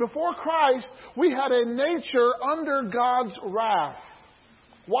notice, before Christ, we had a nature under God's wrath.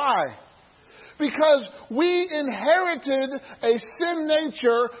 Why? Because we inherited a sin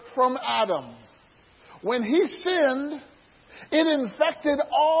nature from Adam. When he sinned, it infected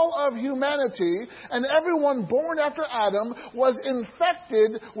all of humanity, and everyone born after Adam was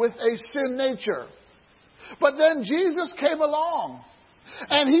infected with a sin nature. But then Jesus came along,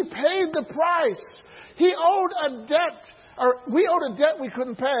 and He paid the price. He owed a debt, or we owed a debt we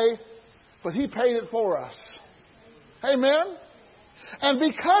couldn't pay, but He paid it for us. Amen? And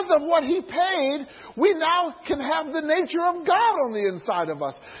because of what He paid, we now can have the nature of God on the inside of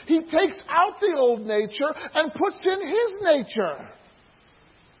us. He takes out the old nature and puts in His nature.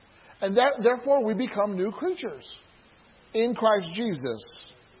 And therefore we become new creatures in Christ Jesus.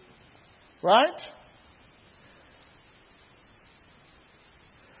 Right?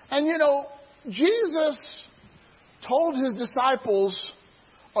 And Jesus told His disciples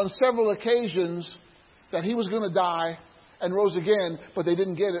on several occasions that He was going to die and rose again, but they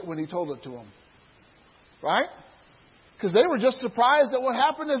didn't get it when He told it to them. Right? Because they were just surprised at what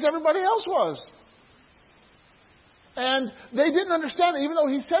happened as everybody else was. And they didn't understand it, even though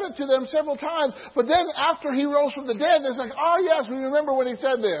He said it to them several times. But then after He rose from the dead, it's like, oh yes, we remember when He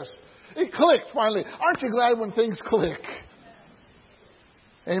said this. It clicked finally. Aren't you glad when things click?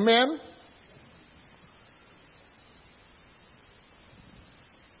 Amen?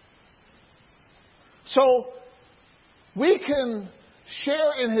 So, we can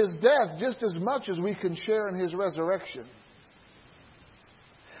share in His death just as much as we can share in His resurrection.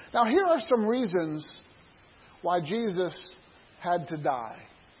 Now, here are some reasons why Jesus had to die.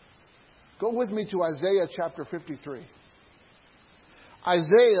 Go with me to Isaiah chapter 53.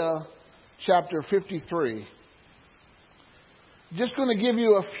 Isaiah chapter 53. Just going to give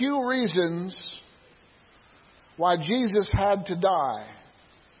you a few reasons why Jesus had to die.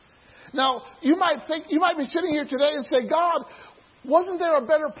 Now, you might be sitting here today and say, God, wasn't there a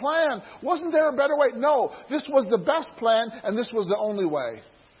better plan? Wasn't there a better way? No, this was the best plan and this was the only way.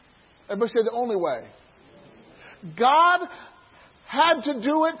 Everybody say the only way. God had to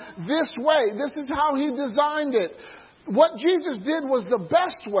do it this way. This is how He designed it. What Jesus did was the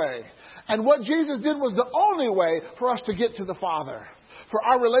best way. And what Jesus did was the only way for us to get to the Father. For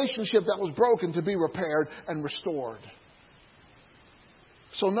our relationship that was broken to be repaired and restored.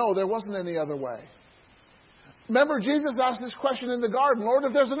 So no, there wasn't any other way. Remember, Jesus asked this question in the garden, Lord,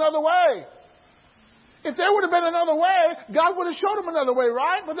 if there's another way. If there would have been another way, God would have showed him another way,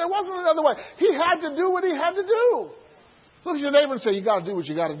 right? But there wasn't another way. He had to do what He had to do. Look at your neighbor and say, you got to do what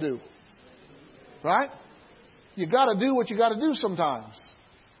you got to do. Right? You got to do what you got to do sometimes.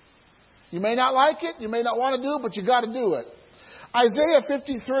 You may not like it, you may not want to do it, but you got to do it. Isaiah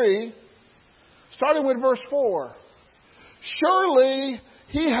 53, starting with verse 4. Surely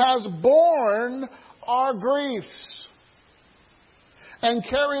He has borne our griefs and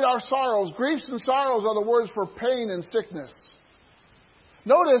carried our sorrows. Griefs and sorrows are the words for pain and sickness.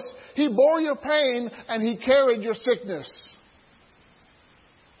 Notice, He bore your pain and He carried your sickness.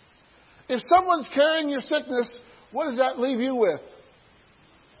 If someone's carrying your sickness, what does that leave you with?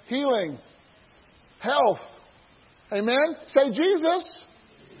 Healing. Health. Amen? Say, Jesus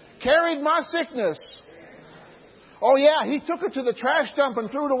carried my sickness. Oh yeah, He took it to the trash dump and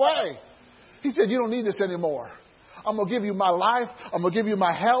threw it away. He said, you don't need this anymore. I'm going to give you my life. I'm going to give you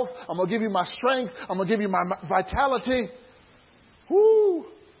my health. I'm going to give you my strength. I'm going to give you my vitality. Woo!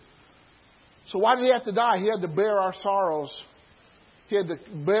 So why did He have to die? He had to bear our sorrows. He had to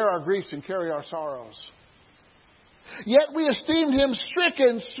bear our griefs and carry our sorrows. Yet we esteemed Him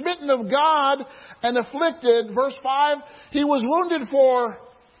stricken, smitten of God, and afflicted. Verse 5, He was wounded for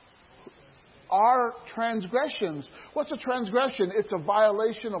our transgressions. What's a transgression? It's a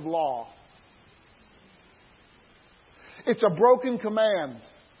violation of law. It's a broken command.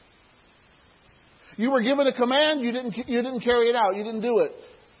 You were given a command, you didn't carry it out. You didn't do it.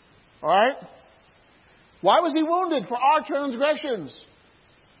 All right? Why was He wounded? For our transgressions.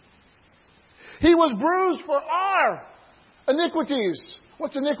 He was bruised for our iniquities.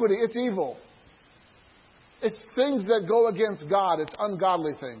 What's iniquity? It's evil. It's things that go against God. It's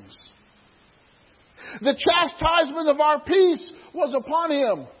ungodly things. The chastisement of our peace was upon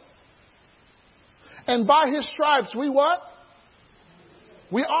Him. And by His stripes, we what?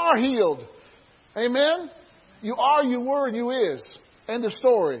 We are healed. Amen? You are, you were, and you is. End of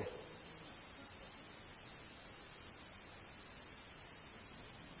story.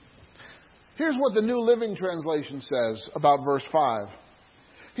 Here's what the New Living Translation says about verse 5.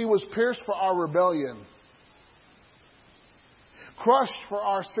 He was pierced for our rebellion, crushed for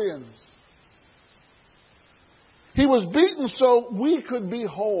our sins. He was beaten so we could be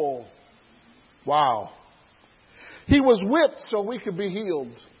whole. Wow. He was whipped so we could be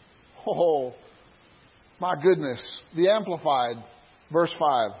healed. Oh, my goodness. The Amplified, verse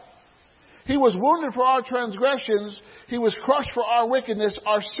 5. He was wounded for our transgressions. He was crushed for our wickedness.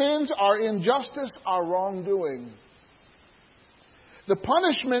 Our sins, our injustice, our wrongdoing. The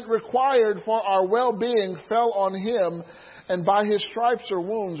punishment required for our well-being fell on Him, and by His stripes or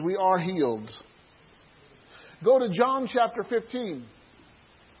wounds we are healed. Go to John chapter 15.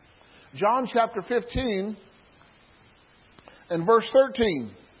 John chapter 15 and verse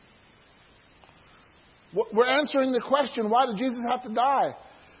 13. We're answering the question, why did Jesus have to die?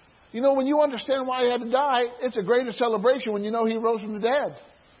 You know, when you understand why He had to die, it's a greater celebration when you know He rose from the dead.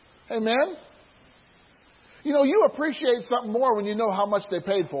 Amen? You know, you appreciate something more when you know how much they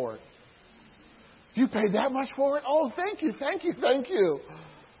paid for it. You paid that much for it? Oh, thank you, thank you, thank you.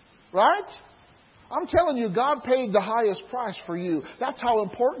 Right? I'm telling you, God paid the highest price for you. That's how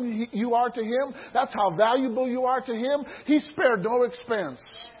important you are to Him. That's how valuable you are to Him. He spared no expense.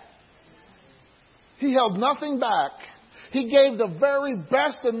 He held nothing back. He gave the very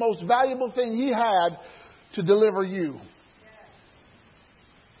best and most valuable thing He had to deliver you.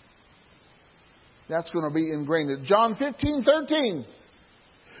 That's going to be ingrained. John 15:13.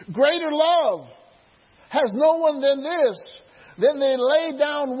 Greater love has no one than this, than they lay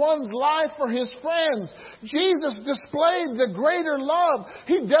down one's life for his friends. Jesus displayed the greater love.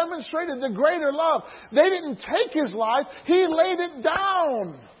 He demonstrated the greater love. They didn't take His life. He laid it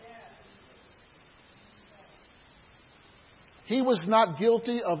down. He was not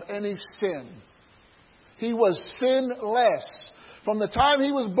guilty of any sin. He was sinless. From the time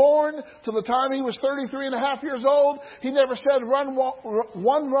he was born to the time he was 33 and a half years old, he never said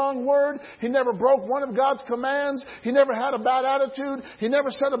one wrong word. He never broke one of God's commands. He never had a bad attitude. He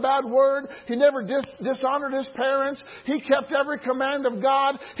never said a bad word. He never dishonored his parents. He kept every command of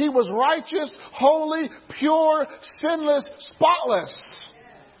God. He was righteous, holy, pure, sinless, spotless.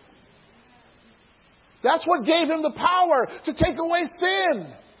 That's what gave him the power to take away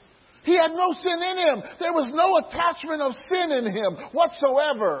sin. He had no sin in him. There was no attachment of sin in him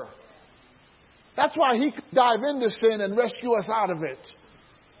whatsoever. That's why he could dive into sin and rescue us out of it.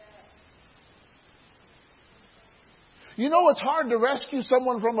 You know it's hard to rescue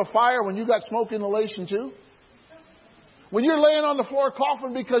someone from a fire when you got smoke inhalation too? When you're laying on the floor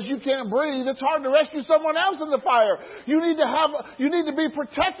coughing because you can't breathe, it's hard to rescue someone else in the fire. You need to be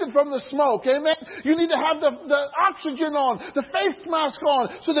protected from the smoke. Amen. You need to have the oxygen on, the face mask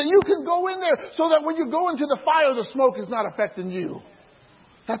on, so that you can go in there, so that when you go into the fire, the smoke is not affecting you.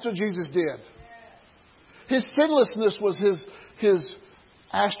 That's what Jesus did. His sinlessness was his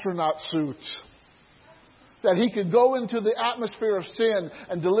astronaut suit. That he could go into the atmosphere of sin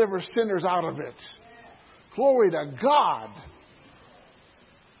and deliver sinners out of it. Glory to God.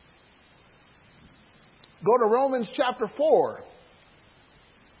 Go to Romans chapter 4.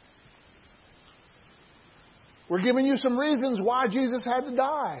 We're giving you some reasons why Jesus had to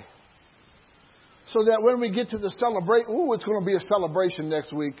die. So that when we get to the it's going to be a celebration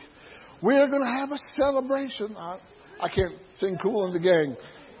next week. We're going to have a celebration. I can't sing Cool in the Gang.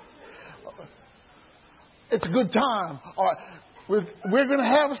 It's a good time. All right. We're going to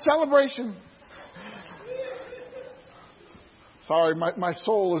have a celebration. Sorry, my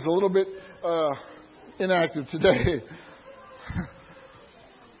soul is a little bit inactive today.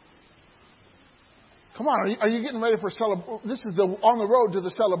 Come on, are you getting ready for celebration? This is on the road to the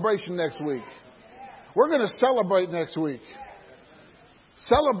celebration next week. We're going to celebrate next week.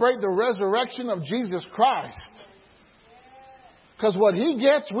 Celebrate the resurrection of Jesus Christ. Because what He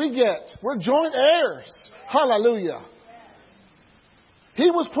gets, we get. We're joint heirs. Hallelujah. He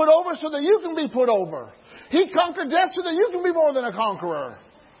was put over so that you can be put over. He conquered death so that you can be more than a conqueror.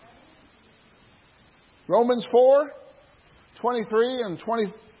 Romans 4, 23 and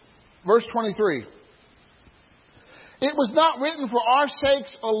verse 23. It was not written for our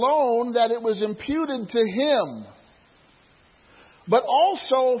sakes alone that it was imputed to Him, but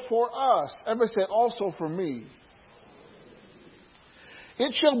also for us. Everybody say, also for me.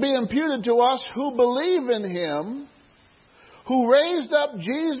 It shall be imputed to us who believe in Him, who raised up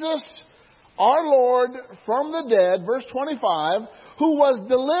Jesus our Lord from the dead, verse 25, who was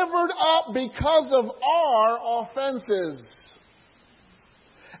delivered up because of our offenses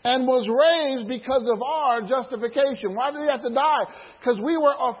and was raised because of our justification. Why did He have to die? Because we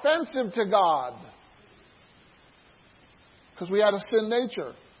were offensive to God. Because we had a sin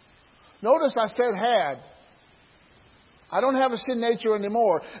nature. Notice I said had. I don't have a sin nature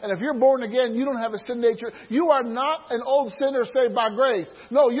anymore. And if you're born again, you don't have a sin nature. You are not an old sinner saved by grace.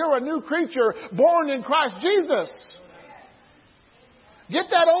 No, you're a new creature born in Christ Jesus. Get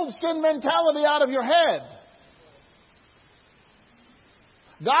that old sin mentality out of your head.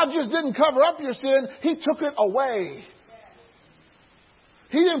 God just didn't cover up your sin. He took it away.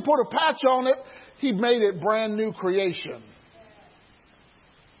 He didn't put a patch on it. He made it brand new creation.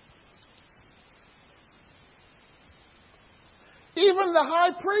 Even the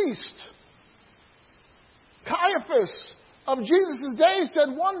high priest, Caiaphas, of Jesus' day said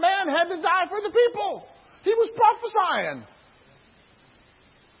one man had to die for the people. He was prophesying.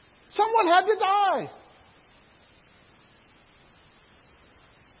 Someone had to die.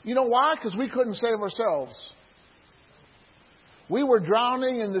 You know why? Because we couldn't save ourselves. We were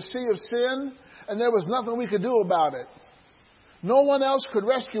drowning in the sea of sin, and there was nothing we could do about it. No one else could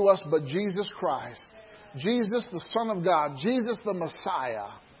rescue us but Jesus Christ. Jesus, the Son of God. Jesus, the Messiah.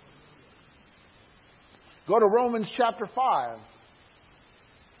 Go to Romans chapter 5.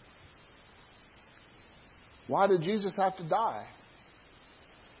 Why did Jesus have to die?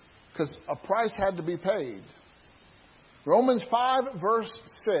 Because a price had to be paid. Romans 5, verse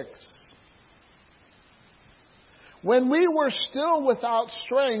 6. When we were still without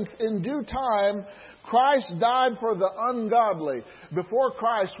strength, in due time, Christ died for the ungodly. Before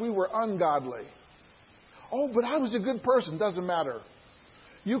Christ, we were ungodly. Oh, but I was a good person. Doesn't matter.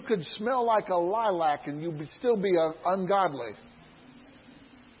 You could smell like a lilac and you'd still be ungodly.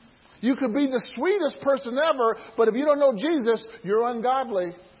 You could be the sweetest person ever, but if you don't know Jesus, you're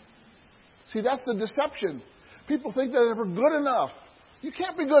ungodly. See, that's the deception. People think that they're good enough. You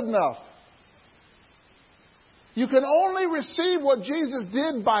can't be good enough. You can only receive what Jesus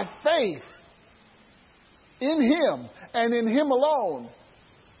did by faith. in Him and in Him alone.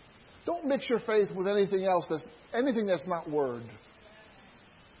 Don't mix your faith with anything else, anything that's not Word.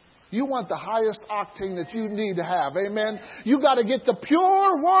 You want the highest octane that you need to have. Amen? You got to get the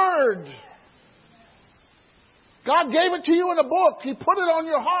pure Word. God gave it to you in a book. He put it on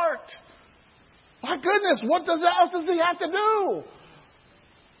your heart. My goodness, what else does He have to do?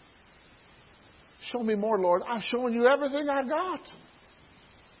 Show me more, Lord. I've shown you everything I got.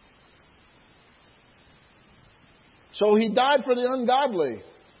 So He died for the ungodly.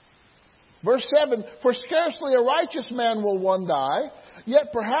 Verse 7, for scarcely a righteous man will one die,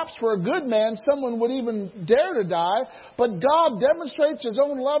 yet perhaps for a good man someone would even dare to die. But God demonstrates His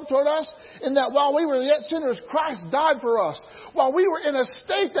own love toward us in that while we were yet sinners, Christ died for us. While we were in a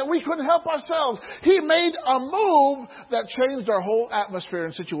state that we couldn't help ourselves, He made a move that changed our whole atmosphere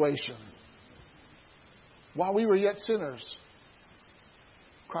and situation. While we were yet sinners,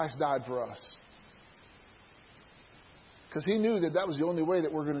 Christ died for us. Because He knew that was the only way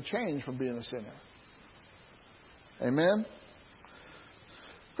that we're going to change from being a sinner. Amen?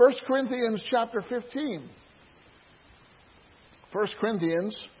 1 Corinthians chapter 15. 1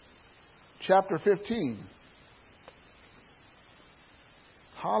 Corinthians chapter 15.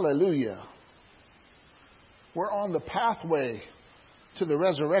 Hallelujah. We're on the pathway to the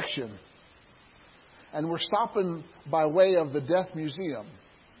resurrection. And we're stopping by way of the Death Museum.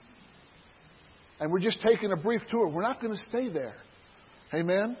 And we're just taking a brief tour. We're not going to stay there.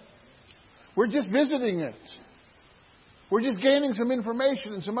 Amen? We're just visiting it. We're just gaining some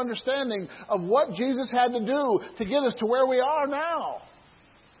information and some understanding of what Jesus had to do to get us to where we are now.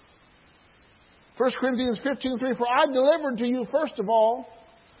 1 Corinthians 15:3, for I delivered to you first of all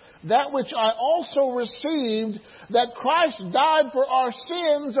that which I also received, that Christ died for our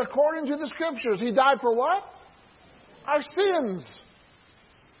sins according to the Scriptures. He died for what? Our sins.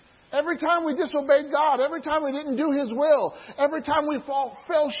 Every time we disobeyed God, every time we didn't do His will, every time we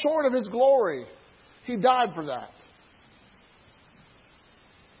fell short of His glory, He died for that.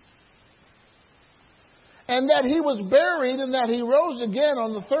 And that He was buried and that He rose again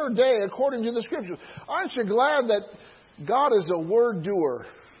on the third day according to the Scriptures. Aren't you glad that God is a word doer?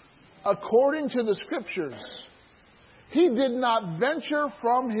 According to the Scriptures. He did not venture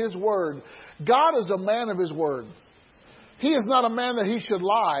from His word. God is a man of His word. He is not a man that He should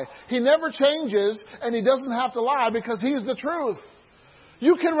lie. He never changes, and He doesn't have to lie because He is the truth.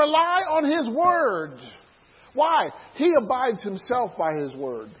 You can rely on His word. Why? He abides Himself by His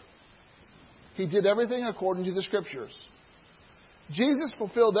word. He did everything according to the Scriptures. Jesus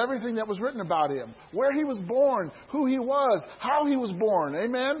fulfilled everything that was written about Him. Where He was born, who He was, how He was born.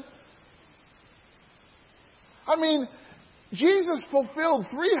 Amen? I mean, Jesus fulfilled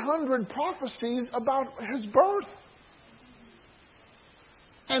 300 prophecies about His birth.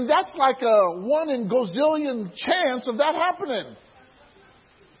 And that's like a 1 in gazillion chance of that happening.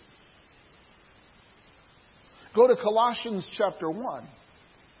 Go to Colossians chapter 1.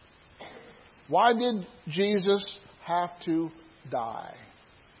 Why did Jesus have to die?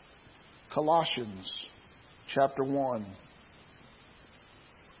 Colossians chapter 1.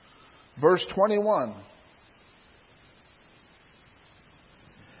 Verse 21.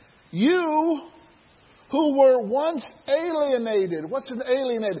 You who were once alienated. What's an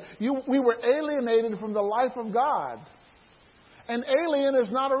alienated? We were alienated from the life of God. An alien is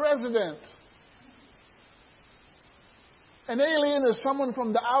not a resident. An alien is someone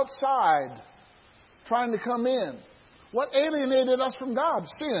from the outside trying to come in. What alienated us from God?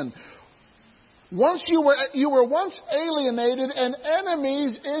 Sin. Once you were once alienated and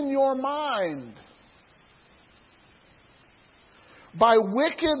enemies in your mind by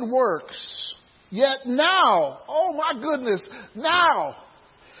wicked works. Yet now, oh my goodness, now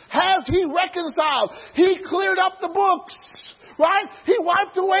has He reconciled. He cleared up the books, right? He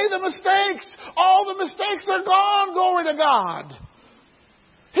wiped away the mistakes. All the mistakes are gone, glory to God.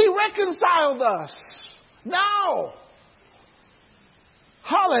 He reconciled us. Now.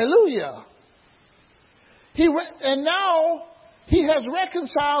 Hallelujah. And now He has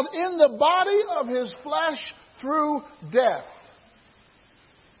reconciled in the body of His flesh through death,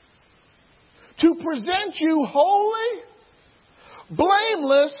 to present you holy,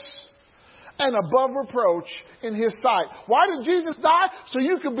 blameless, and above reproach in His sight. Why did Jesus die? So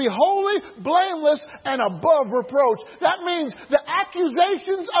you could be holy, blameless, and above reproach. That means the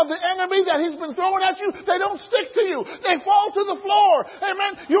accusations of the enemy that he's been throwing at you, they don't stick to you. They fall to the floor.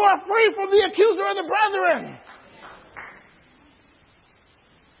 Amen. You are free from the accuser of the brethren.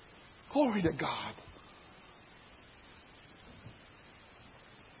 Glory to God.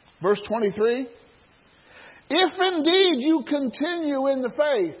 Verse 23. If indeed you continue in the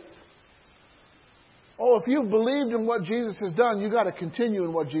faith. Oh, if you've believed in what Jesus has done, you've got to continue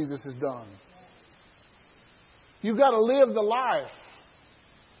in what Jesus has done. You've got to live the life.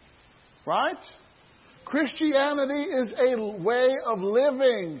 Right? Christianity is a way of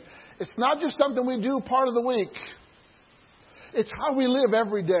living. It's not just something we do part of the week. It's how we live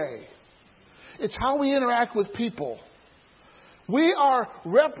every day. It's how we interact with people. We are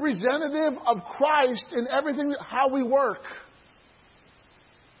representative of Christ in everything, how we work.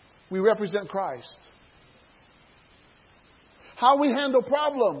 We represent Christ. How we handle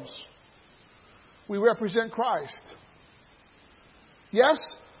problems. We represent Christ. Yes,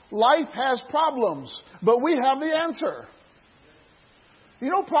 life has problems, but we have the answer. You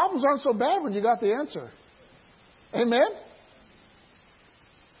know, problems aren't so bad when you got the answer. Amen?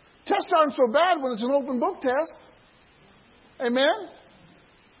 Tests aren't so bad when it's an open book test. Amen?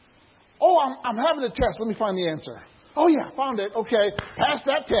 Oh, I'm having a test. Let me find the answer. Oh, yeah, found it. Okay, pass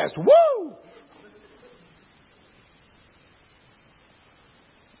that test. Woo!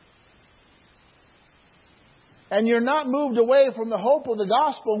 And you're not moved away from the hope of the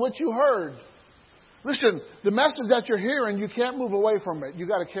gospel which you heard. Listen, the message that you're hearing, you can't move away from it. You've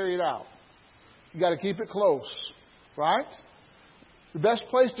got to carry it out. You've got to keep it close. Right? The best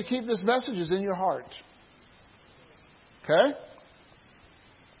place to keep this message is in your heart. Okay?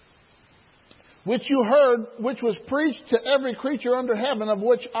 Which you heard, which was preached to every creature under heaven, of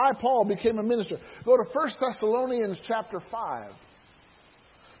which I, Paul, became a minister. Go to 1 Thessalonians chapter 5.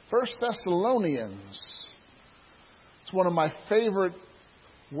 1 Thessalonians. It's one of my favorite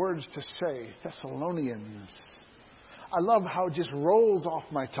words to say. Thessalonians. I love how it just rolls off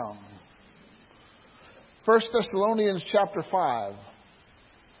my tongue. 1 Thessalonians chapter 5.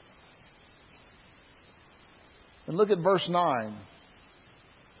 And look at verse 9.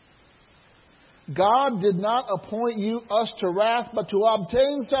 God did not appoint us to wrath, but to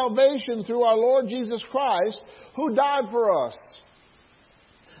obtain salvation through our Lord Jesus Christ, who died for us,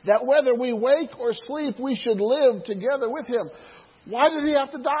 that whether we wake or sleep, we should live together with Him. Why did He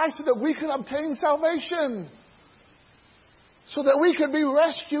have to die? So that we could obtain salvation. So that we could be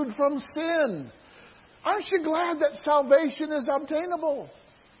rescued from sin. Aren't you glad that salvation is obtainable?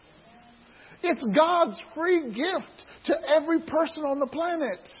 It's God's free gift to every person on the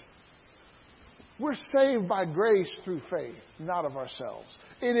planet. We're saved by grace through faith, not of ourselves.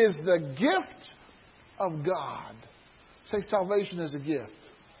 It is the gift of God. Say, salvation is a gift.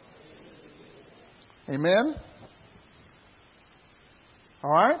 Amen?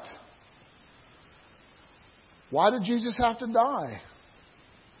 All right? Why did Jesus have to die?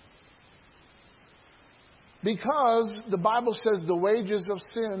 Because the Bible says the wages of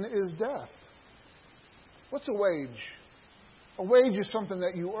sin is death. What's a wage? A wage is something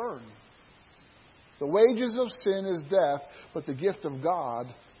that you earn. The wages of sin is death, but the gift of God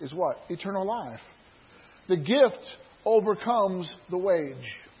is what? Eternal life. The gift overcomes the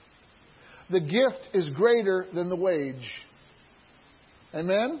wage. The gift is greater than the wage.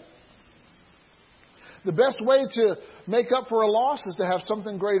 Amen? The best way to make up for a loss is to have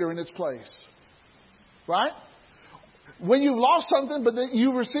something greater in its place. Right? When you've lost something, but then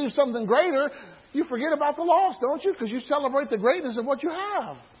you receive something greater, you forget about the loss, don't you? Because you celebrate the greatness of what you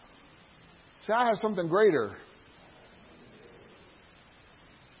have. See, I have something greater.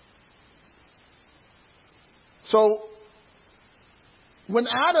 So, when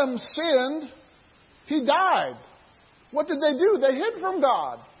Adam sinned, he died. What did they do? They hid from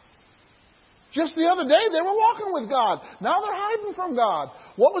God. Just the other day, they were walking with God. Now they're hiding from God.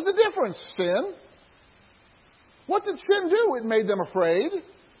 What was the difference? Sin. What did sin do? It made them afraid.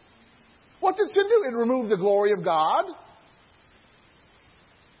 What did sin do? It removed the glory of God.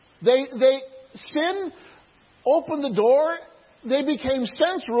 Sin opened the door. They became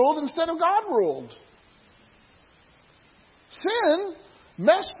sense-ruled instead of God-ruled. Sin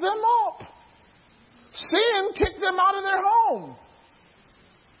messed them up. Sin kicked them out of their home.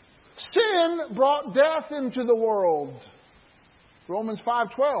 Sin brought death into the world. Romans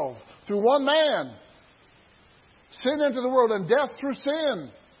 5:12. Through one man, sin entered the world, and death through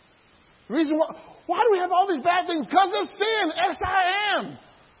sin. The reason why do we have all these bad things? Because of sin. S-I-N.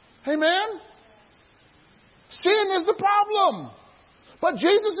 Amen? Sin is the problem. But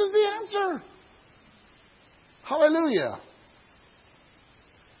Jesus is the answer. Hallelujah.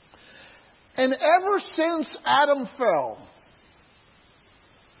 And ever since Adam fell,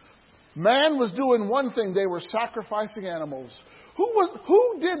 man was doing one thing. They were sacrificing animals.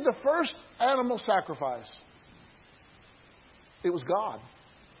 Who did the first animal sacrifice? It was God.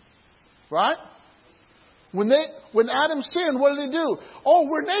 Right? When Adam sinned, what did he do? Oh,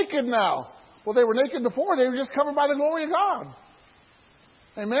 we're naked now. Well, they were naked before. They were just covered by the glory of God.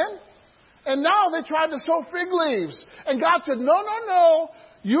 Amen? And now they tried to sow fig leaves. And God said, no, no, no.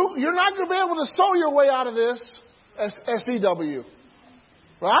 You're not going to be able to sow your way out of this. S-E-W.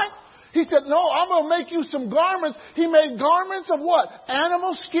 Right? He said, no, I'm going to make you some garments. He made garments of what?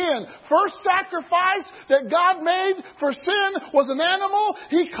 Animal skin. First sacrifice that God made for sin was an animal.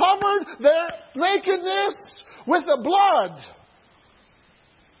 He covered their nakedness with the blood.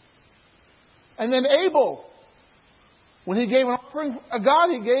 And then Abel, when he gave an offering of God,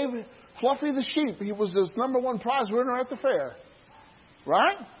 he gave Fluffy the sheep. He was his number one prize winner at the fair.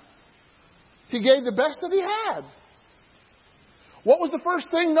 Right? He gave the best that he had. What was the first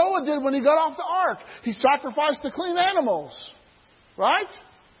thing Noah did when he got off the ark? He sacrificed the clean animals. Right?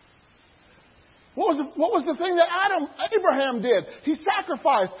 What was the thing that Abraham did? He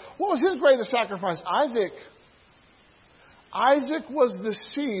sacrificed. What was his greatest sacrifice? Isaac. Isaac was the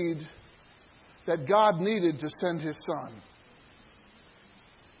seed that God needed to send his son.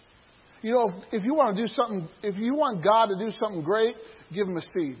 You know, if you want to do something, if you want God to do something great, give him a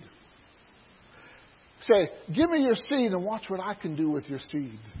seed. Say, give me your seed and watch what I can do with your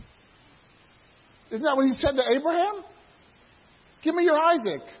seed. Isn't that what he said to Abraham? Give me your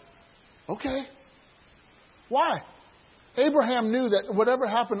Isaac. Okay. Why? Abraham knew that whatever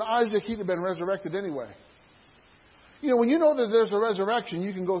happened to Isaac, he'd have been resurrected anyway. You know, when you know that there's a resurrection,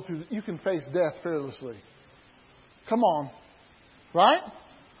 you can face death fearlessly. Come on. Right?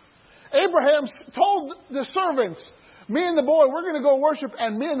 Abraham told the servants, me and the boy, we're going to go worship,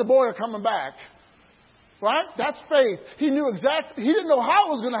 and me and the boy are coming back. Right? That's faith. He knew exactly, he didn't know how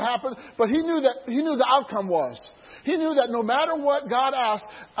it was going to happen, but he knew the outcome was. He knew that no matter what God asked,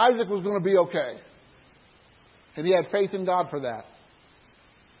 Isaac was going to be okay. And he had faith in God for that.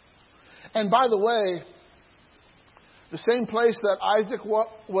 And by the way, the same place that Isaac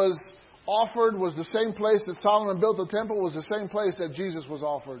was offered was the same place that Solomon built the temple, was the same place that Jesus was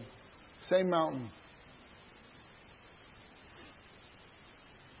offered. Same mountain.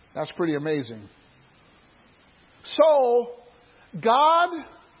 That's pretty amazing. So, God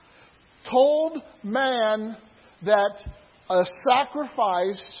told man that a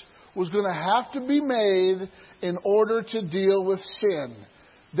sacrifice was going to have to be made in order to deal with sin.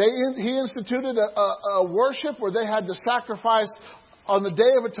 He instituted a worship where they had to sacrifice on the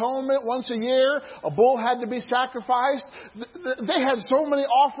Day of Atonement once a year. A bull had to be sacrificed. They had so many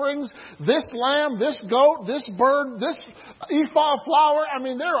offerings. This lamb, this goat, this bird, this ephah of flour. I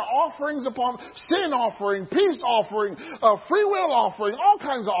mean, there are offerings upon sin offering, peace offering, free will offering, all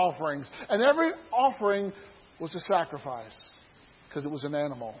kinds of offerings. And every offering was a sacrifice because it was an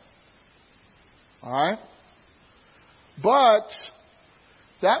animal. All right? But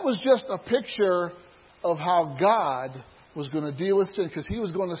that was just a picture of how God was going to deal with sin, because he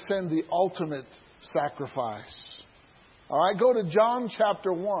was going to send the ultimate sacrifice. All right, go to John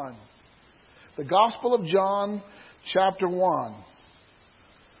chapter 1. The Gospel of John chapter 1.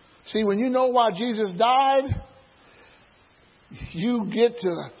 See, when you know why Jesus died, you get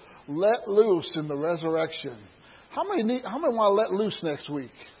to let loose in the resurrection. How many want to let loose next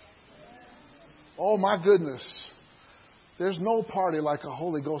week? Oh my goodness. There's no party like a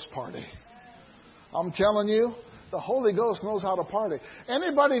Holy Ghost party. I'm telling you, the Holy Ghost knows how to party.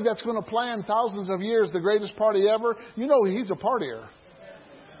 Anybody that's going to plan thousands of years the greatest party ever, you know he's a partier.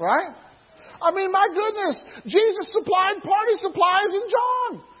 Right? I mean, my goodness, Jesus supplied party supplies in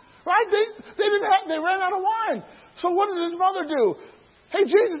John. Right? They ran out of wine. So what did his mother do? Hey,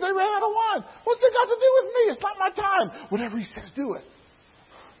 Jesus, they ran out of wine. What's it got to do with me? It's not my time. Whatever he says, do it.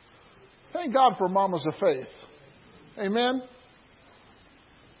 Thank God for mamas of faith. Amen.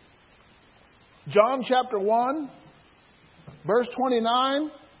 John chapter 1, verse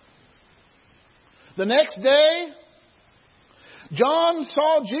 29. The next day, John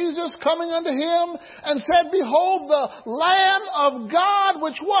saw Jesus coming unto him and said, Behold, the Lamb of God,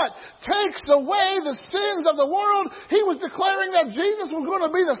 which what? Takes away the sins of the world. He was declaring that Jesus was going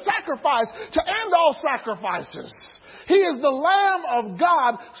to be the sacrifice to end all sacrifices. He is the Lamb of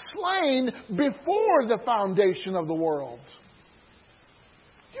God slain before the foundation of the world.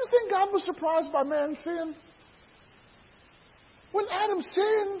 Do you think God was surprised by man's sin? When Adam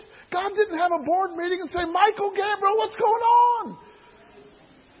sinned, God didn't have a board meeting and say, Michael, Gabriel, what's going on?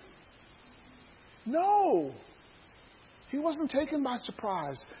 No. He wasn't taken by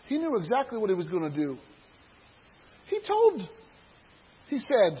surprise. He knew exactly what he was going to do. He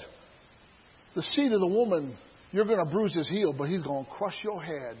said, the seed of the woman, you're going to bruise his heel, but he's going to crush your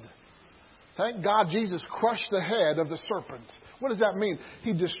head. Thank God Jesus crushed the head of the serpent. What does that mean?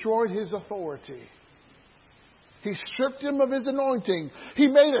 He destroyed his authority. He stripped him of his anointing. He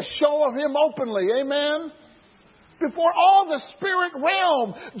made a show of him openly. Amen? before all the spirit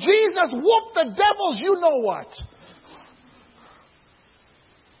realm. Jesus whooped the devils, you know what.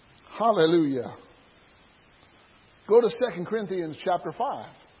 Hallelujah. Go to 2 Corinthians chapter 5.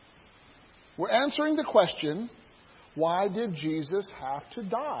 We're answering the question, why did Jesus have to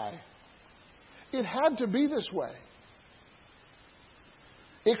die? It had to be this way.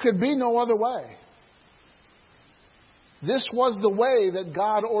 It could be no other way. This was the way that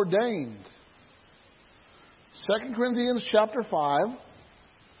God ordained. 2 Corinthians chapter 5.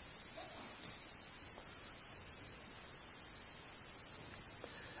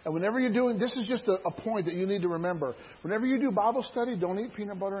 And whenever you're doing, this is just a point that you need to remember. Whenever you do Bible study, don't eat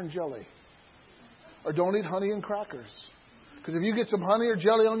peanut butter and jelly. Or don't eat honey and crackers. Because if you get some honey or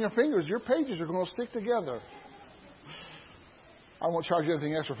jelly on your fingers, your pages are going to stick together. I won't charge you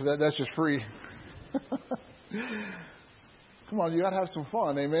anything extra for that. That's just free. Come on, you got to have some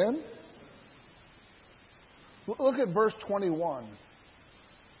fun. Amen? Look at verse 21.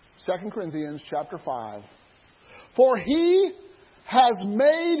 2 Corinthians chapter 5. For he has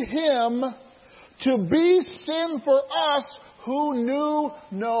made him to be sin for us who knew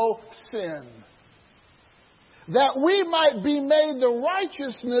no sin, that we might be made the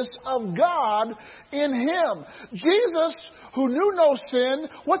righteousness of God in him. Jesus, who knew no sin,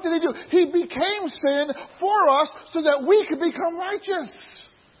 what did he do? He became sin for us so that we could become righteous.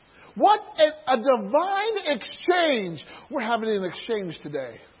 What a divine exchange. We're having an exchange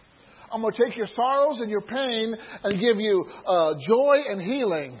today. I'm going to take your sorrows and your pain and give you joy and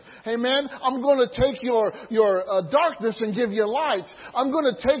healing. Amen. I'm going to take your darkness and give you light. I'm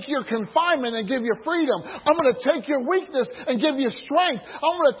going to take your confinement and give you freedom. I'm going to take your weakness and give you strength.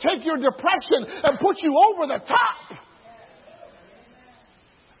 I'm going to take your depression and put you over the top.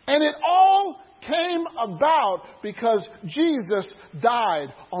 And it all came about because Jesus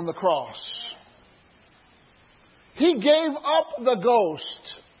died on the cross. He gave up the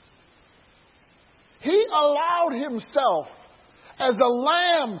ghost. He allowed himself as a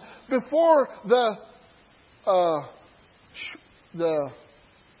lamb before the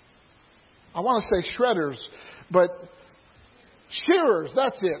I want to say shredders, but shearers,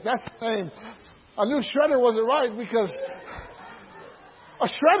 that's it. That's the name. I knew shredder wasn't right because a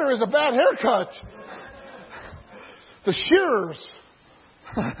shredder is a bad haircut. The shearers.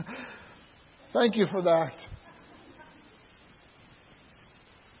 Thank you for that.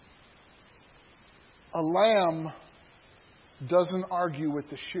 A lamb doesn't argue with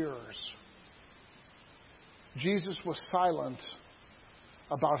the shearers. Jesus was silent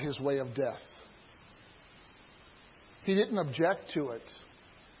about his way of death. He didn't object to it.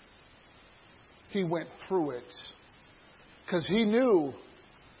 He went through it. Because he knew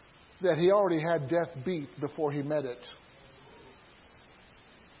that he already had death beat before he met it.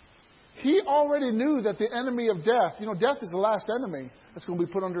 He already knew that the enemy of death, death is the last enemy that's going to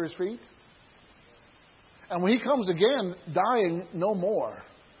be put under his feet. And when he comes again, dying no more.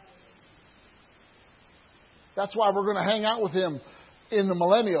 That's why we're going to hang out with him in the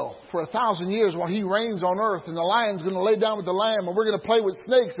millennial for 1,000 years while he reigns on earth. And the lion's going to lay down with the lamb. And we're going to play with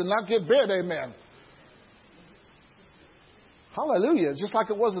snakes and not get bit. Amen. Hallelujah. Just like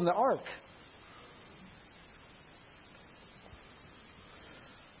it was in the ark.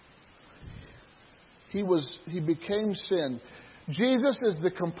 He became sin. Jesus is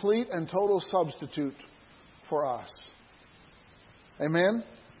the complete and total substitute for us. Amen?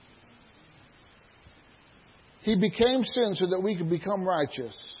 He became sin so that we could become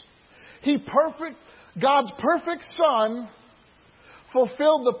righteous. God's perfect Son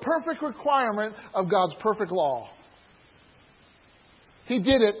fulfilled the perfect requirement of God's perfect law. He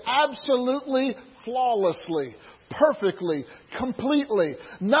did it absolutely flawlessly, perfectly, completely.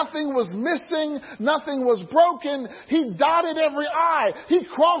 Nothing was missing. Nothing was broken. He dotted every I. He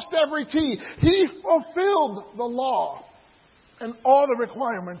crossed every T. He fulfilled the law and all the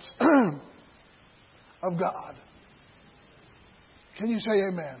requirements of God. Can you say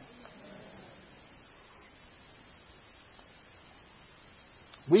amen?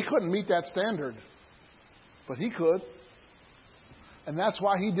 We couldn't meet that standard, but he could. And that's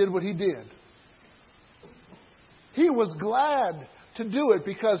why he did what he did. He was glad to do it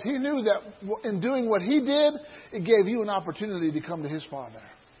because he knew that in doing what he did, it gave you an opportunity to come to his Father.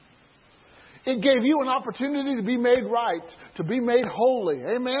 It gave you an opportunity to be made right, to be made holy.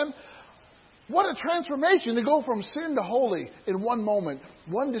 Amen? What a transformation to go from sin to holy in one moment,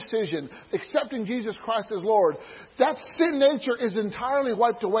 one decision, accepting Jesus Christ as Lord. That sin nature is entirely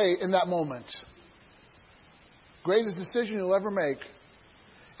wiped away in that moment. Greatest decision you'll ever make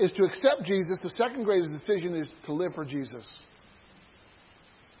is to accept Jesus. The second greatest decision is to live for Jesus.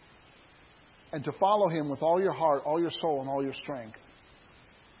 and to follow Him with all your heart, all your soul, and all your strength.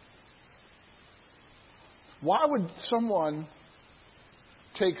 Why would someone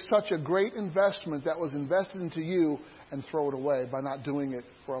take such a great investment that was invested into you and throw it away by not doing it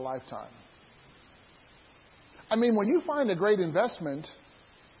for a lifetime? I mean, when you find a great investment,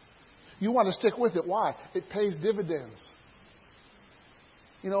 you want to stick with it. Why? It pays dividends.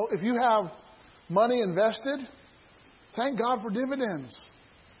 You know, if you have money invested, thank God for dividends.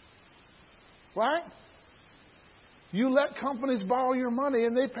 Right? You let companies borrow your money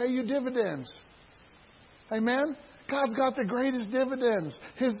and they pay you dividends. Amen? God's got the greatest dividends.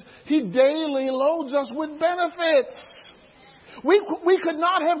 He daily loads us with benefits. We could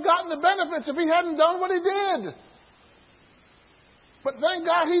not have gotten the benefits if He hadn't done what He did. But thank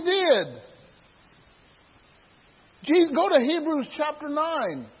God He did. Jesus, go to Hebrews chapter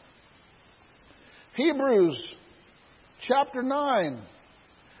 9. Hebrews chapter 9.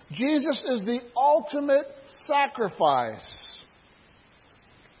 Jesus is the ultimate sacrifice.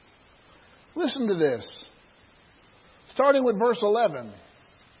 Listen to this. Starting with verse 11.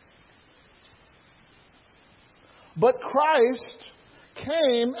 But Christ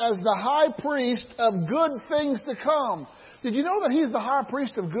came as the high priest of good things to come. Did you know that He's the high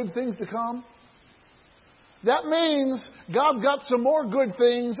priest of good things to come? That means God's got some more good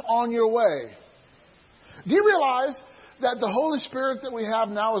things on your way. Do you realize that the Holy Spirit that we have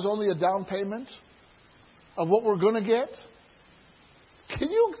now is only a down payment of what we're going to get? Can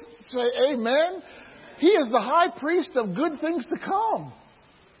you say amen? He is the high priest of good things to come.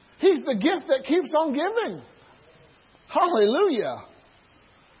 He's the gift that keeps on giving. Hallelujah.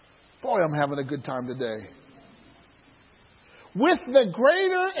 Boy, I'm having a good time today. With the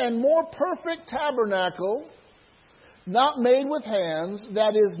greater and more perfect tabernacle, not made with hands,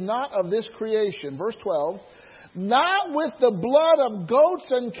 that is not of this creation. Verse 12. Not with the blood of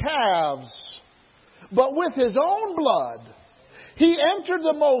goats and calves, but with His own blood. He entered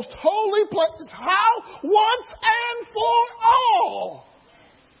the most holy place. How? Once and for all.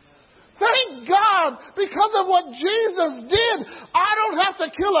 Thank God, because of what Jesus did, I don't have to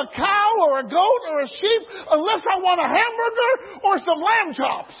kill a cow or a goat or a sheep unless I want a hamburger or some lamb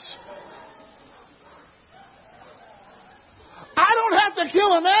chops. I don't have to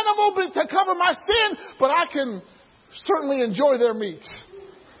kill an animal to cover my sin, but I can certainly enjoy their meat.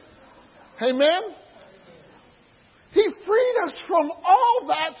 Amen? He freed us from all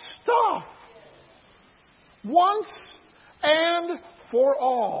that stuff once and for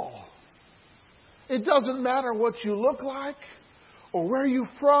all. It doesn't matter what you look like or where you're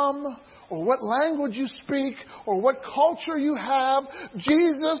from or what language you speak or what culture you have.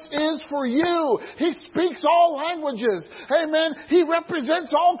 Jesus is for you. He speaks all languages. Amen. He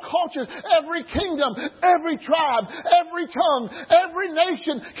represents all cultures. Every kingdom, every tribe, every tongue, every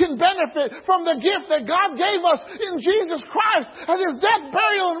nation can benefit from the gift that God gave us in Jesus Christ and His death,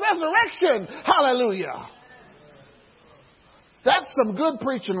 burial, and resurrection. Hallelujah. That's some good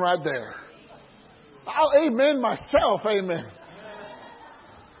preaching right there. I'll amen myself. Amen.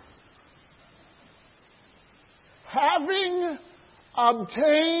 Having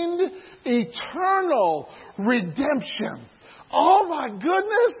obtained eternal redemption. Oh my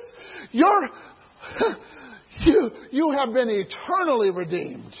goodness. You have been eternally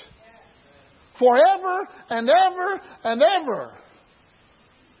redeemed. Forever and ever and ever.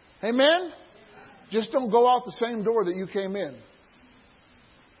 Amen? Just don't go out the same door that you came in.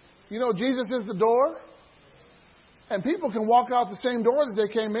 You know, Jesus is the door. And people can walk out the same door that they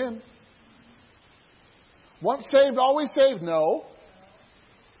came in. Once saved, always saved? No.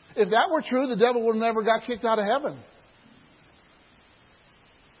 If that were true, the devil would have never got kicked out of heaven.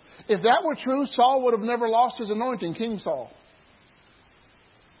 If that were true, Saul would have never lost his anointing, King Saul.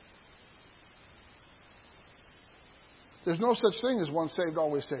 There's no such thing as once saved,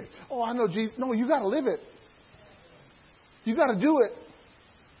 always saved. Oh, I know Jesus. No, you got to live it. You got to do it.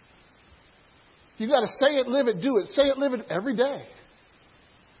 You got to say it, live it, do it. Say it, live it every day.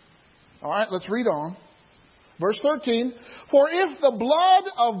 All right, let's read on. Verse 13. For if the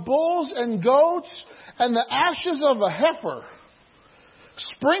blood of bulls and goats and the ashes of a heifer,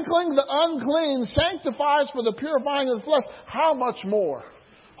 sprinkling the unclean, sanctifies for the purifying of the flesh, how much more?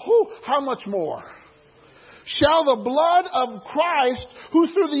 How much more? Shall the blood of Christ, who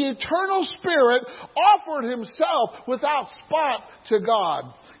through the eternal Spirit offered Himself without spot to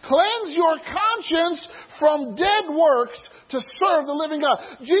God, cleanse your conscience from dead works to serve the living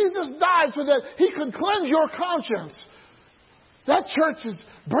God? Jesus died so that He could cleanse your conscience. That church is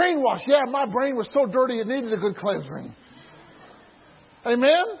brainwashed. Yeah, my brain was so dirty it needed a good cleansing.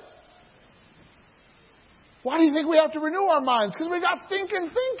 Amen? Why do you think we have to renew our minds? Because we got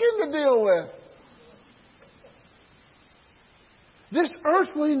stinking thinking to deal with. This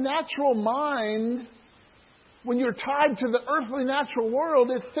earthly natural mind, when you're tied to the earthly natural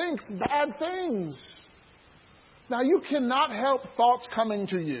world, it thinks bad things. Now, you cannot help thoughts coming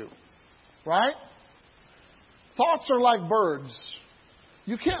to you, right? Thoughts are like birds.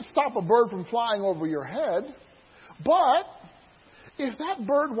 You can't stop a bird from flying over your head, but if that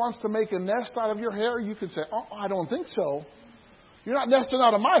bird wants to make a nest out of your hair, you can say, oh, I don't think so. You're not nesting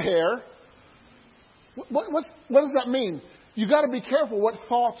out of my hair. What does that mean? You've got to be careful what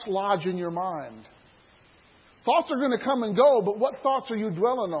thoughts lodge in your mind. Thoughts are going to come and go, but what thoughts are you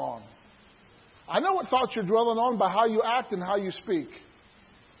dwelling on? I know what thoughts you're dwelling on by how you act and how you speak.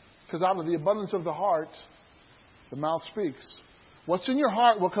 Because out of the abundance of the heart, the mouth speaks. What's in your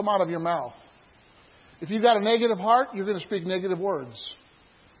heart will come out of your mouth. If you've got a negative heart, you're going to speak negative words.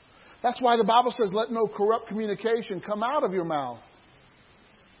 That's why the Bible says, let no corrupt communication come out of your mouth.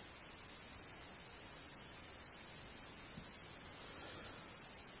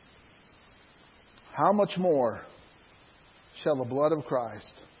 How much more shall the blood of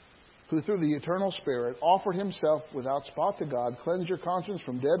Christ, who through the eternal Spirit offered himself without spot to God, cleanse your conscience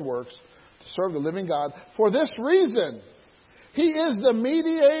from dead works to serve the living God? For this reason, he is the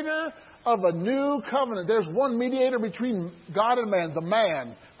mediator of a new covenant. There's one mediator between God and man, the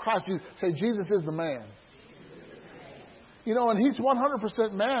man, Christ Jesus. Say, Jesus is the man. You know, and he's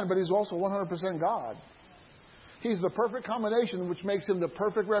 100% man, but he's also 100% God. He's the perfect combination, which makes him the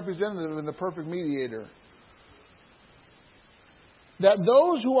perfect representative and the perfect mediator. That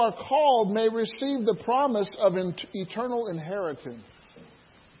those who are called may receive the promise of eternal inheritance.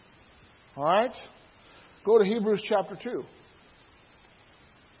 All right? Go to Hebrews chapter 2.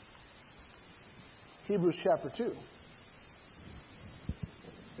 Hebrews chapter 2.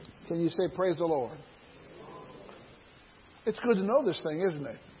 Can you say, praise the Lord? It's good to know this thing, isn't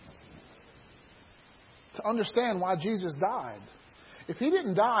it? To understand why Jesus died. If he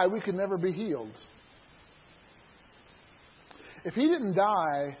didn't die, we could never be healed. If he didn't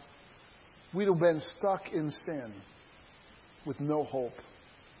die, we'd have been stuck in sin with no hope.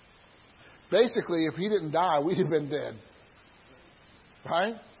 Basically, if he didn't die, we'd have been dead.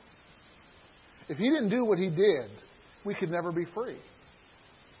 Right? If he didn't do what he did, we could never be free.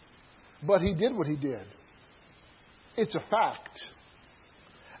 But he did what he did. It's a fact.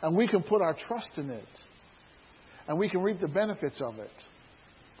 And we can put our trust in it. And we can reap the benefits of it.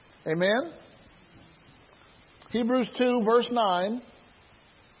 Amen? Hebrews 2, verse 9.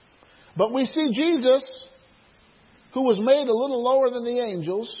 But we see Jesus, who was made a little lower than the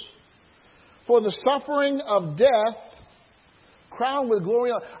angels, for the suffering of death, crowned with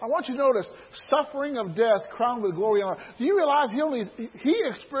glory and honor. I want you to notice, suffering of death, crowned with glory and honor. Do you realize he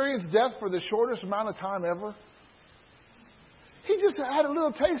experienced death for the shortest amount of time ever? He just had a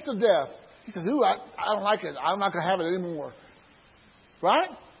little taste of death. He says, ooh, I don't like it. I'm not going to have it anymore. Right?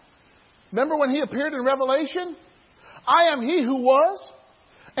 Remember when he appeared in Revelation? I am he who was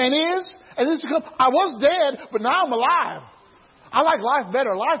and is to come. I was dead, but now I'm alive. I like life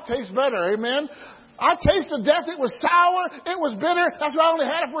better. Life tastes better. Amen. I tasted death. It was sour. It was bitter. That's why I only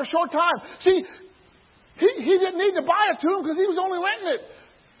had it for a short time. See, he didn't need to buy it to him because he was only renting it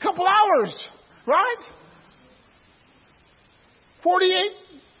a couple hours. Right? 48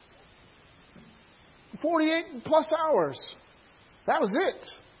 plus hours. That was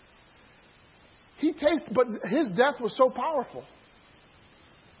it. But his death was so powerful.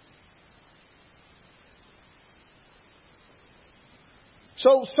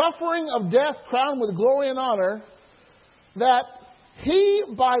 So, suffering of death crowned with glory and honor, that he,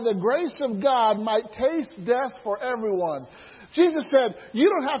 by the grace of God, might taste death for everyone. Jesus said, you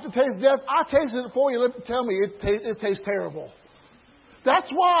don't have to taste death. I tasted it for you. Tell me, it tastes terrible.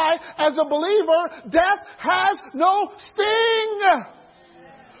 That's why, as a believer, death has no sting.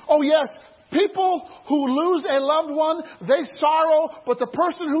 Oh yes, people who lose a loved one, they sorrow, but the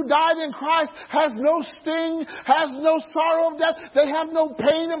person who died in Christ has no sting, has no sorrow of death. They have no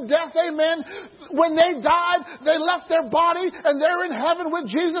pain of death. Amen. When they died, they left their body and they're in heaven with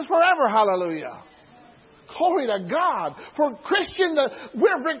Jesus forever. Hallelujah. Glory to God. For Christian,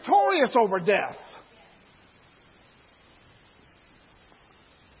 we're victorious over death.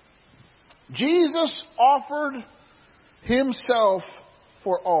 Jesus offered himself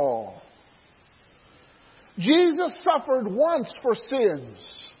for all. Jesus suffered once for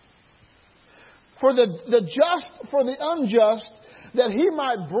sins, for the just, for the unjust, that he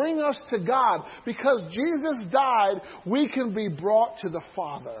might bring us to God. Because Jesus died, we can be brought to the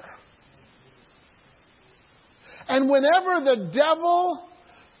Father. And whenever the devil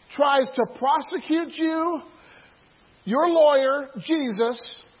tries to prosecute you, your lawyer,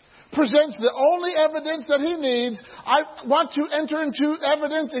 Jesus, presents the only evidence that he needs. I want to enter into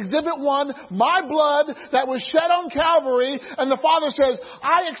evidence, Exhibit 1, my blood that was shed on Calvary. And the Father says,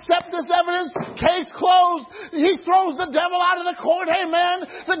 I accept this evidence. Case closed. He throws the devil out of the court.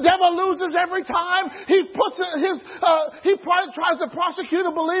 Amen. The devil loses every time. He puts he tries to prosecute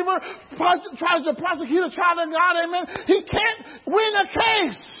a believer, tries to prosecute a child of God. Amen. He can't win a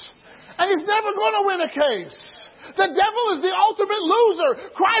case. And he's never going to win a case. The devil is the ultimate loser.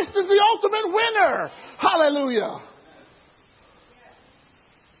 Christ is the ultimate winner. Hallelujah.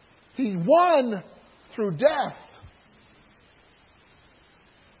 He won through death.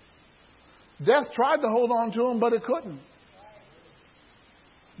 Death tried to hold on to him, but it couldn't.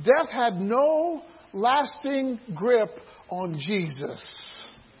 Death had no lasting grip on Jesus.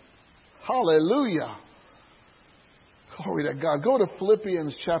 Hallelujah. Glory to God. Go to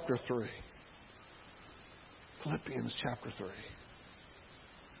Philippians chapter 3. Philippians chapter 3.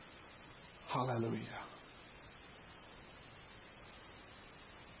 Hallelujah.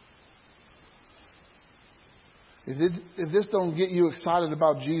 If this don't get you excited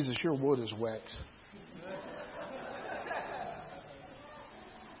about Jesus, your wood is wet.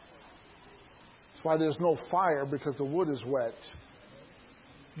 That's why there's no fire, because the wood is wet.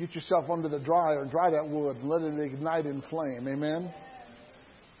 Get yourself under the dryer and dry that wood and let it ignite in flame. Amen?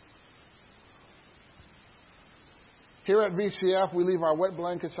 Here at VCF, we leave our wet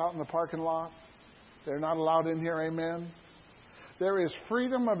blankets out in the parking lot. They're not allowed in here. Amen? There is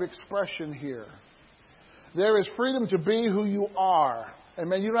freedom of expression here. There is freedom to be who you are.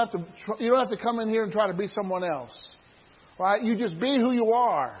 Amen? You don't have to come in here and try to be someone else. Right? You just be who you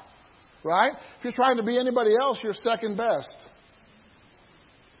are. Right? If you're trying to be anybody else, you're second best.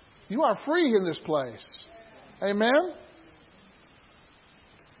 You are free in this place. Amen?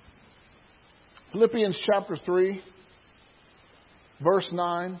 Philippians chapter 3, verse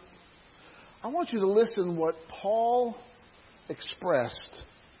 9. I want you to listen what Paul expressed.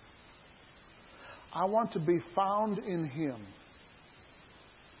 I want to be found in Him,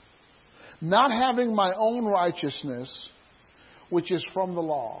 not having my own righteousness, which is from the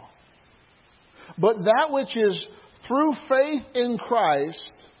law, but that which is through faith in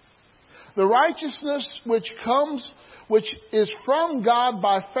Christ, the righteousness which is from God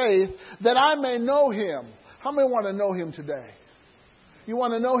by faith, that I may know Him. How many want to know Him today? You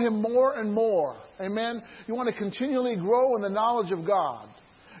want to know Him more and more. Amen? You want to continually grow in the knowledge of God.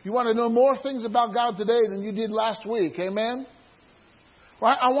 You want to know more things about God today than you did last week. Amen?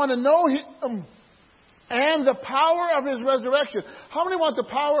 Right? I want to know Him and the power of His resurrection. How many want the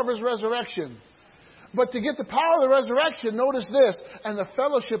power of His resurrection? But to get the power of the resurrection, notice this, and the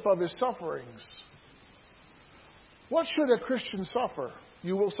fellowship of His sufferings. What should a Christian suffer?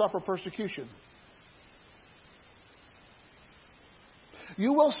 You will suffer persecution.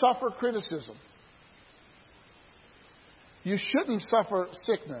 You will suffer criticism. You shouldn't suffer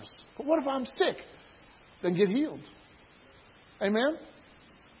sickness. But what if I'm sick? Then get healed. Amen?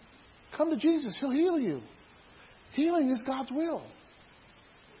 Come to Jesus. He'll heal you. Healing is God's will.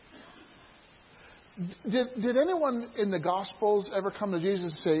 Did anyone in the Gospels ever come to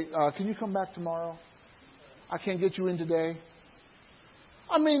Jesus and say, can you come back tomorrow? I can't get you in today.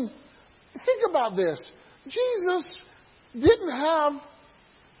 I mean, think about this. Jesus didn't have...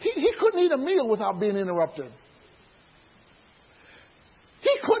 He couldn't eat a meal without being interrupted.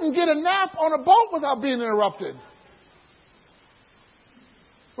 He couldn't get a nap on a boat without being interrupted.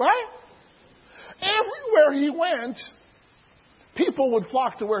 Right? Everywhere He went, people would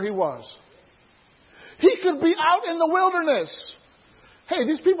flock to where He was. He could be out in the wilderness. Hey,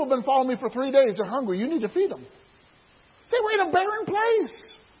 these people have been following me for 3 days. They're hungry. You need to feed them. They were in a barren place.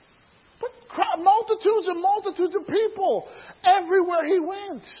 But multitudes and multitudes of people everywhere He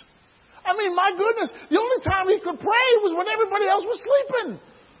went. I mean, my goodness, the only time He could pray was when everybody else was sleeping.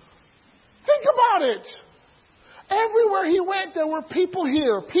 Think about it. Everywhere He went, there were people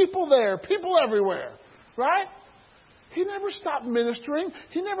here, people there, people everywhere. Right? He never stopped ministering.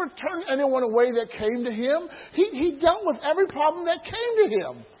 He never turned anyone away that came to Him. He dealt with every problem that came to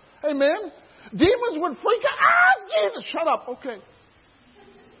Him. Amen? Demons would freak out. Jesus, shut up. Okay.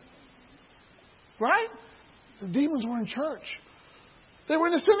 Right? The demons were in church. They were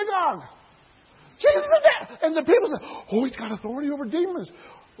in the synagogue. Jesus is there. And the people said, oh, He's got authority over demons.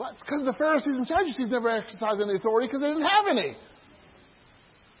 Well, it's because the Pharisees and Sadducees never exercised any authority because they didn't have any.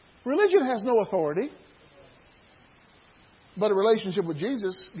 Religion has no authority. But a relationship with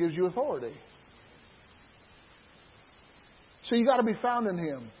Jesus gives you authority. So you got to be found in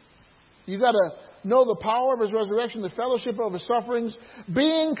Him. You got to know the power of His resurrection, the fellowship of His sufferings,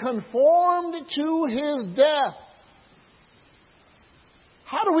 being conformed to His death.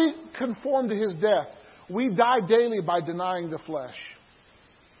 How do we conform to His death? We die daily by denying the flesh.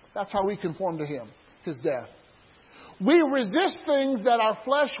 That's how we conform to Him, His death. We resist things that our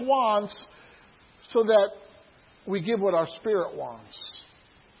flesh wants so that we give what our spirit wants.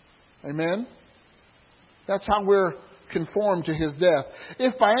 Amen? That's how we're conformed to His death.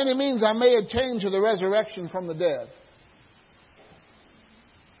 If by any means I may attain to the resurrection from the dead.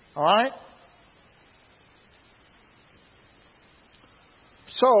 All right?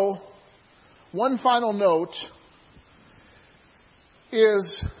 So, one final note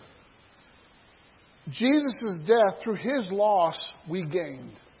is Jesus' death, through His loss, we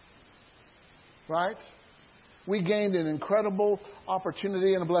gained. Right? We gained an incredible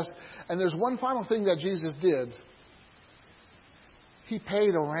opportunity and a blessing. And there's one final thing that Jesus did. He paid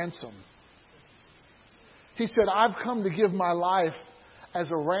a ransom. He said, I've come to give my life as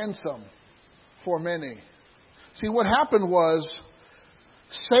a ransom for many. See, what happened was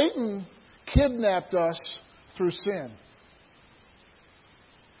Satan kidnapped us through sin.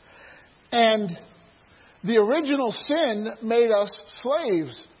 And the original sin made us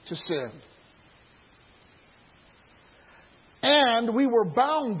slaves to sin. And we were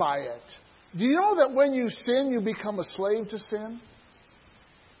bound by it. Do you know that when you sin, you become a slave to sin?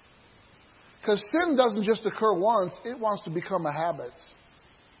 Because sin doesn't just occur once, it wants to become a habit.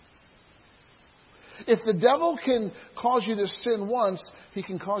 If the devil can cause you to sin once, he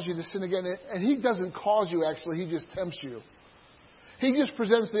can cause you to sin again. And he doesn't cause you, actually, he just tempts you. He just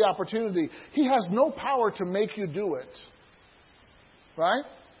presents the opportunity. He has no power to make you do it. Right?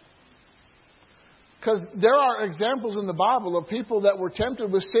 Because there are examples in the Bible of people that were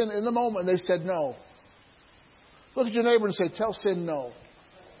tempted with sin in the moment and they said no. Look at your neighbor and say, tell sin no.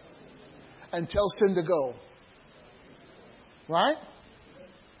 And tell sin to go. Right?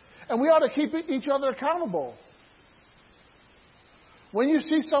 And we ought to keep each other accountable. When you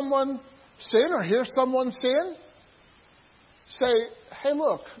see someone sin or hear someone sin, say, hey,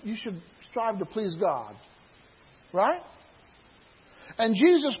 look, you should strive to please God. Right? And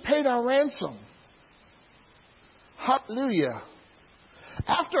Jesus paid our ransom. Hallelujah.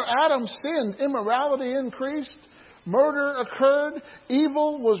 After Adam sinned, immorality increased, murder occurred,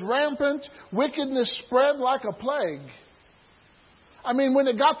 evil was rampant, wickedness spread like a plague. I mean, when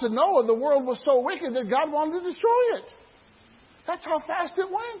it got to Noah, the world was so wicked that God wanted to destroy it. That's how fast it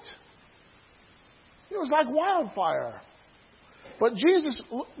went. It was like wildfire. But Jesus,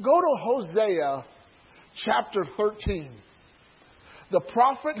 go to Hosea chapter 13. The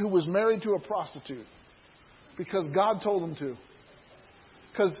prophet who was married to a prostitute. Because God told him to.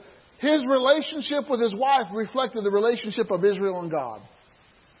 Because his relationship with his wife reflected the relationship of Israel and God.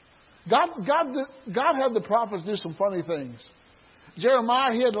 God had the prophets do some funny things.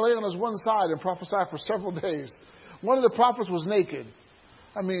 Jeremiah, he had to lay on his one side and prophesy for several days. One of the prophets was naked.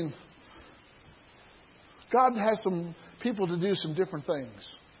 I mean, God has some people to do some different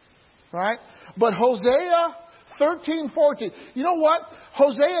things. Right? But Hosea 13:14. You know what?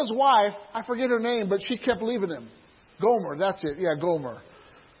 Hosea's wife, I forget her name, but she kept leaving him. Gomer, that's it. Yeah, Gomer.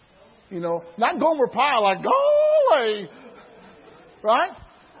 You know, not Gomer Pyle, like, go away. Right?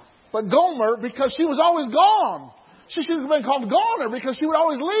 But Gomer, because she was always gone. She should have been called Goner because she would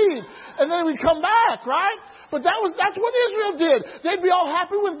always leave. And then we'd come back, right? But that's what Israel did. They'd be all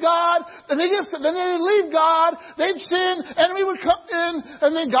happy with God, and then they'd leave God, they'd sin, enemy would come in,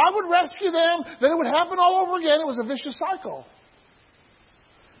 and then God would rescue them, then it would happen all over again. It was a vicious cycle.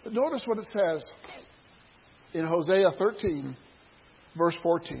 But notice what it says in Hosea 13, verse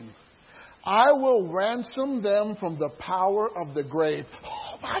 14. I will ransom them from the power of the grave.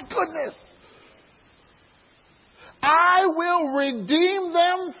 Oh my goodness! I will redeem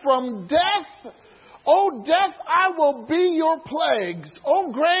them from death. O death, I will be your plagues.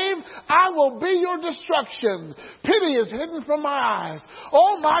 O grave, I will be your destruction. Pity is hidden from my eyes.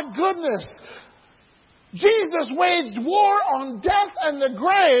 Oh my goodness. Jesus waged war on death and the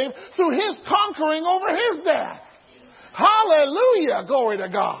grave through His conquering over His death. Hallelujah. Glory to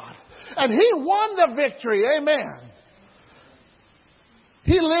God. And He won the victory. Amen.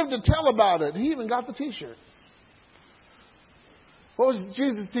 He lived to tell about it. He even got the t-shirt. What was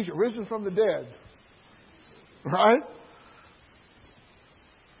Jesus' t-shirt? Risen from the dead. Right?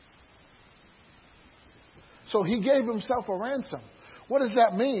 So He gave Himself a ransom. What does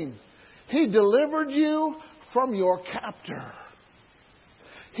that mean? He delivered you from your captor.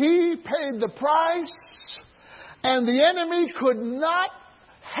 He paid the price, and the enemy could not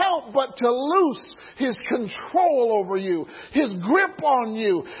help but to loose his control over you, his grip on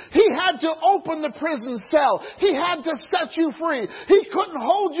you. He had to open the prison cell. He had to set you free. He couldn't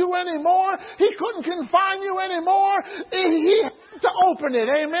hold you anymore. He couldn't confine you anymore. He had to open it.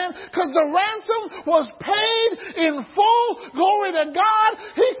 Amen. Because the ransom was paid in full. Glory to God.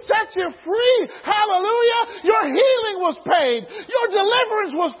 He set you free. Hallelujah. Your healing was paid. Your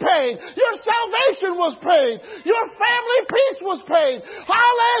deliverance was paid. Your salvation was paid. Your family peace was paid.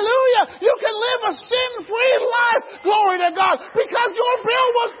 Hallelujah. You can live a sin-free life. Glory to God. Because your bill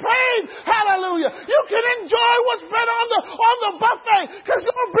was paid. Hallelujah. You can enjoy what's been on the buffet because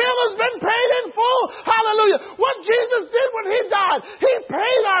your bill has been paid in full. Hallelujah. What Jesus did when He died, He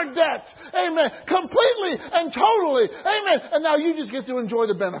paid our debt. Amen. Completely and totally. Amen. And now you just get to enjoy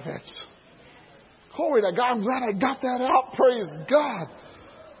the benefits. Glory to God. I'm glad I got that out. Praise God.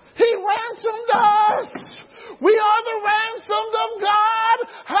 He ransomed us. We are the ransomed of God.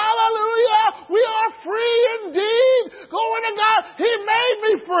 Hallelujah. We are free indeed. Glory to God. He made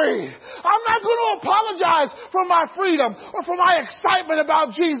me free. I'm not going to apologize for my freedom or for my excitement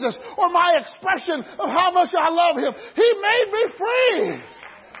about Jesus or my expression of how much I love Him. He made me free.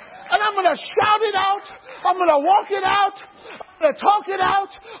 And I'm going to shout it out. I'm going to walk it out. I'm going to talk it out.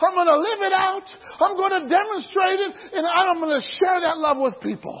 I'm going to live it out. I'm going to demonstrate it. And I'm going to share that love with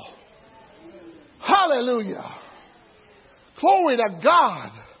people. Hallelujah. Glory to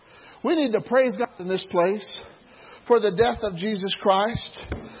God. We need to praise God in this place for the death of Jesus Christ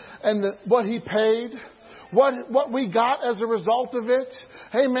and what He paid. What we got as a result of it.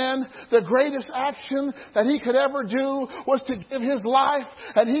 Amen. The greatest action that He could ever do was to give His life.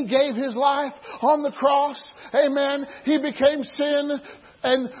 And He gave His life on the cross. Amen. He became sin.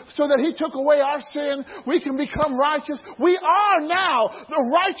 And so that He took away our sin, we can become righteous. We are now the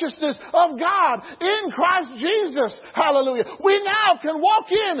righteousness of God in Christ Jesus. Hallelujah. We now can walk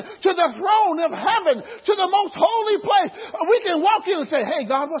in to the throne of heaven, to the most holy place. We can walk in and say, hey,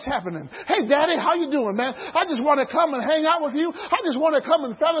 God, what's happening? Hey, Daddy, how you doing, man? I just want to come and hang out with you. I just want to come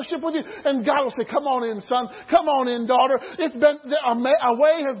and fellowship with you. And God will say, come on in, son. Come on in, daughter. It's been, a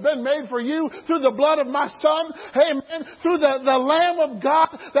way has been made for you through the blood of my Son. Amen. Through the Lamb of God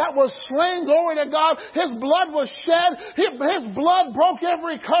that was slain. Glory to God. His blood was shed. His blood broke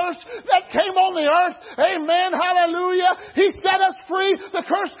every curse that came on the earth. Amen. Hallelujah. He set us free. The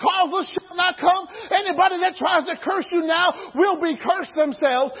curse causeless shall not come. Anybody that tries to curse you now will be cursed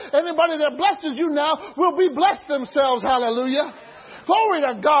themselves. Anybody that blesses you now will be blessed themselves. Hallelujah. Glory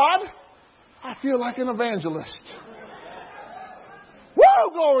to God. I feel like an evangelist.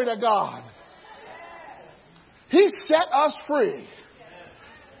 Woo! Glory to God. He set us free.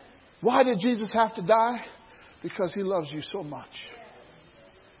 Why did Jesus have to die? Because He loves you so much.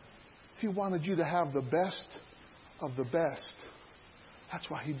 He wanted you to have the best of the best. That's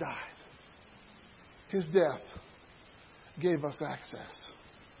why He died. His death gave us access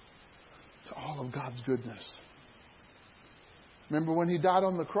to all of God's goodness. Remember when He died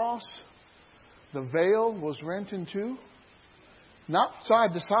on the cross? The veil was rent in two. Not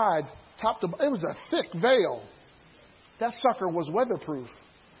side to side, top to bottom. It was a thick veil. That sucker was weatherproof.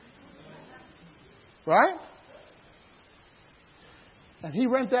 Right? And He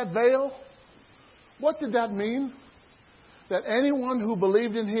rent that veil. What did that mean? That anyone who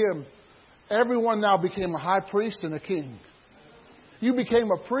believed in Him, everyone now became a high priest and a king. You became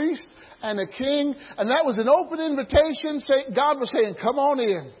a priest and a king. And that was an open invitation. God was saying, come on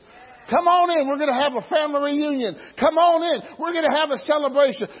in. Come on in. We're going to have a family reunion. Come on in. We're going to have a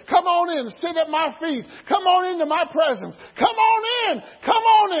celebration. Come on in. Sit at my feet. Come on into my presence. Come on in. Come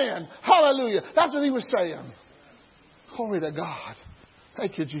on in. Hallelujah. That's what He was saying. Glory to God.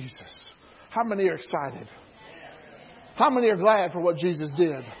 Thank you, Jesus. How many are excited? How many are glad for what Jesus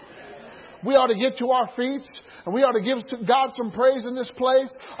did? We ought to get to our feet and we ought to give God some praise in this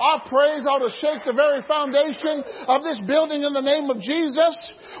place. Our praise ought to shake the very foundation of this building in the name of Jesus.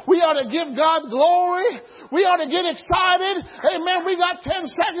 We ought to give God glory. We ought to get excited. Amen. We got 10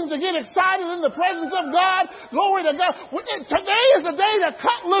 seconds to get excited in the presence of God. Glory to God. Today is a day to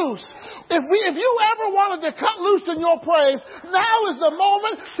cut loose. If you ever wanted to cut loose in your praise, now is the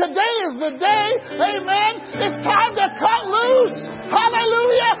moment. Today is the day. Amen. It's time to cut loose.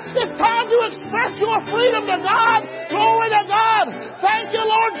 Hallelujah. It's time to express your freedom to God. Glory to God. Thank you,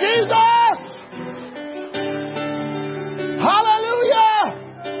 Lord Jesus. Hallelujah.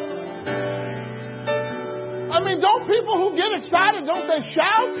 I mean, don't people who get excited, don't they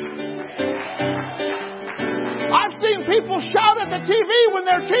shout? I've seen people shout at the TV when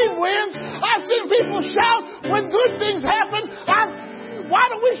their team wins. I've seen people shout when good things happen. Why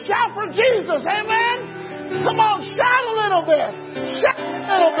don't we shout for Jesus? Amen? Come on, shout a little bit. Shout a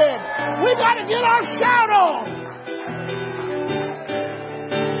little bit. We got to get our shout on.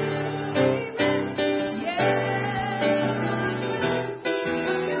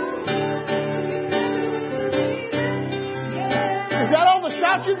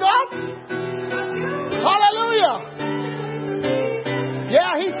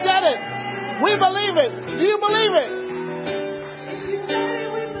 We believe it. Do you believe it?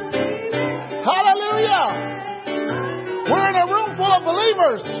 Hallelujah. We're in a room full of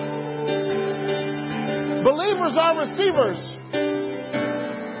believers. Believers are receivers.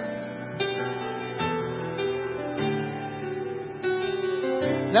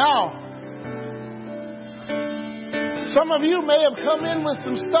 Now, some of you may have come in with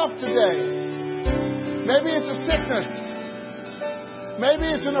some stuff today. Maybe it's a sickness. Maybe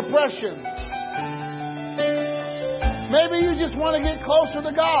it's an oppression. Maybe you just want to get closer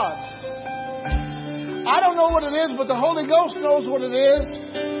to God. I don't know what it is, but the Holy Ghost knows what it is.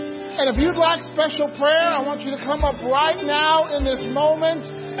 And if you'd like special prayer, I want you to come up right now in this moment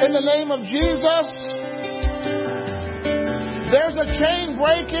in the name of Jesus. There's a chain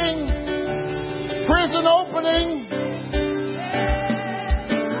breaking, prison opening,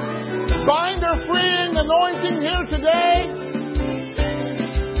 binder freeing anointing here today.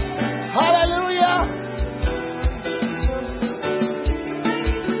 Hallelujah.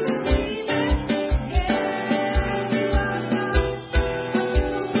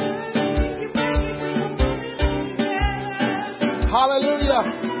 Hallelujah.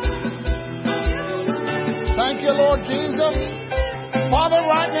 Thank you, Lord Jesus. Father,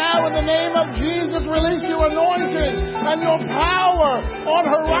 right now, in the name of Jesus, release your anointing and your power on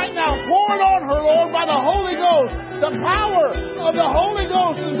her right now. Pour it on her, Lord, by the Holy Ghost. The power of the Holy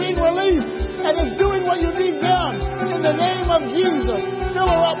Ghost is being released and is doing what you need done. In the name of Jesus, fill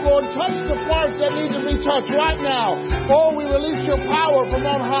her up, Lord. Touch the parts that need to be touched right now. Oh, we release your power from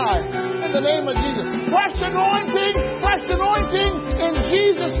on high. In the name of Jesus. Fresh anointing in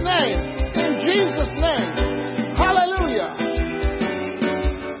Jesus' name. In Jesus' name. Hallelujah.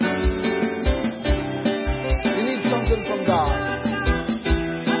 You need something from God.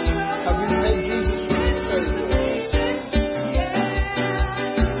 Have you made Jesus your Savior?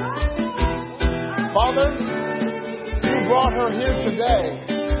 Father, you brought her here today.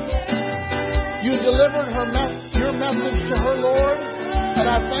 You delivered your message to her, Lord. And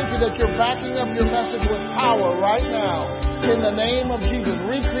I thank you that you're backing up your message with power right now. In the name of Jesus.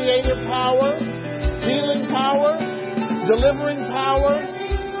 Recreative power, healing power, delivering power.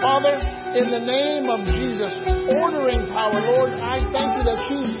 Father, in the name of Jesus, ordering power. Lord, I thank you that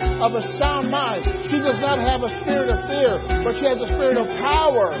she's of a sound mind. She does not have a spirit of fear, but she has a spirit of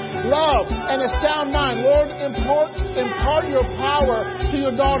power, love, and a sound mind. Lord, impart your power to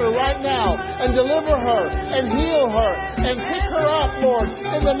your daughter right now and deliver her and heal her and pick her up, Lord,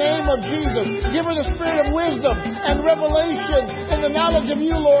 in the name of Jesus. Give her the spirit of wisdom and revelation and the knowledge of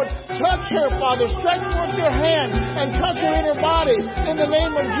you, Lord. Touch her, Father. Stretch forth your hand and touch her inner body in the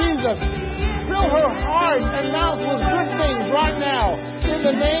name of Jesus. Fill her heart and mouth with good things right now in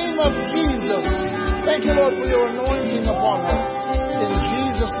the name of Jesus. Thank you, Lord, for your anointing upon her. In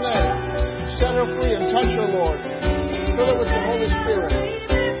Jesus' name. Set her free and touch her, Lord. Fill her with the Holy Spirit.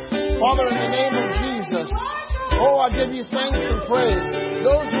 Father, in the name of Jesus, oh, I give you thanks and praise.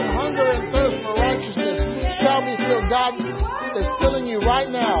 Those who hunger and thirst for righteousness shall be filled. God is filling you right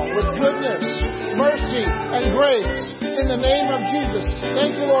now with goodness, mercy, and grace. In the name of Jesus.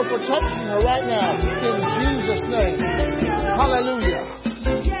 Thank you, Lord, for touching her right now. In Jesus' name. Hallelujah.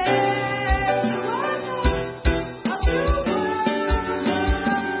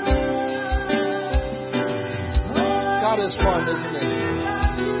 God is fun, isn't it?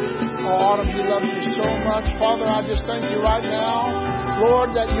 Oh, Autumn, He loves you so much. Father, I just thank you right now.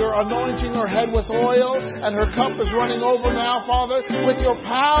 Lord, that you're anointing her head with oil and her cup is running over now, Father, with your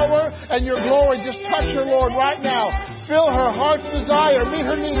power and your glory. Just touch her, Lord, right now. Fill her heart's desire. Meet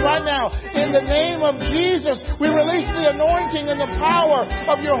her need right now. In the name of Jesus, we release the anointing and the power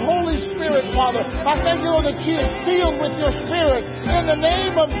of your Holy Spirit, Father. I thank you, Lord, that she is sealed with your Spirit in the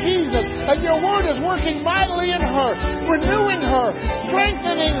name of Jesus. And your word is working mightily in her, renewing her,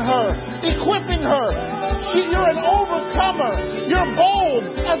 strengthening her, equipping her. You're an overcomer. You're bold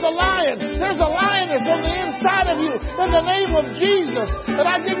as a lion. There's a lioness on the inside of you in the name of Jesus. And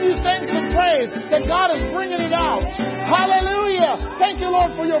I give you thanks and praise that God is bringing it out. Hallelujah. Thank you,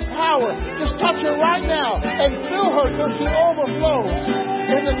 Lord, for your power. Just touch her right now and fill her till she overflows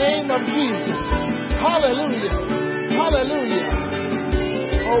in the name of Jesus. Hallelujah. Hallelujah.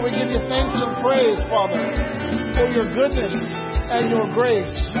 Oh, we give you thanks and praise, Father, for your goodness and your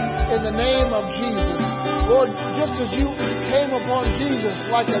grace in the name of Jesus. Lord, just as you came upon Jesus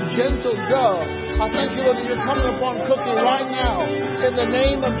like a gentle dove, I thank you, Lord, that you're coming upon Cookie right now. In the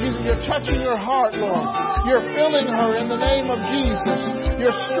name of Jesus, you're touching her heart, Lord. You're filling her in the name of Jesus.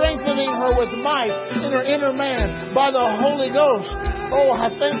 You're strengthening her with might in her inner man by the Holy Ghost. Oh,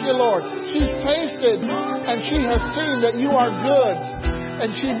 I thank you, Lord. She's tasted and she has seen that you are good. and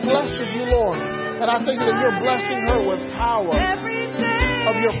she blesses you, Lord. And I think that you're blessing her with power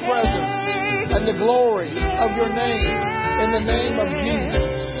of your presence and the glory of your name in the name of Jesus.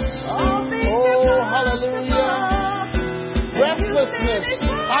 Oh, hallelujah. Restlessness.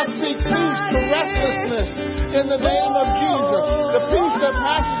 I speak peace to restlessness in the name of Jesus. The peace that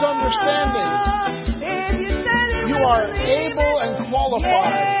passes understanding. You are able and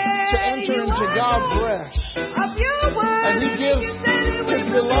qualified to enter into God's rest. And He gives His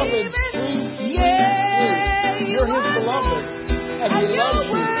beloved sweet sleep. You're His beloved. And He loves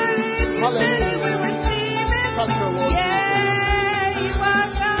you. Hallelujah. Touch her, Lord Jesus.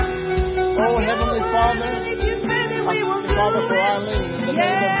 Oh, Heavenly Father, I thank you, Father, for Eileen in the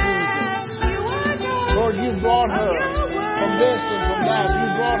name of Jesus. Lord, you brought her from this and from that. You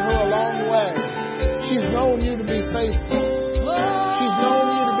brought her a long way. She's known you to be faithful. She's known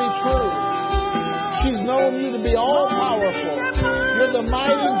you to be true. She's known you to be all-powerful. You're the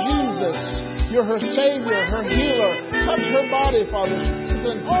mighty Jesus. You're her Savior, her healer. Touch her body, Father.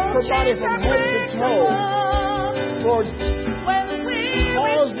 Strengthen her body from head to toe. Lord,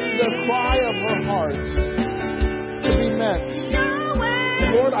 cause the cry of her heart to be met.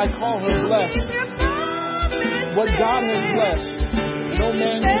 Lord, I call her blessed. What God has blessed, no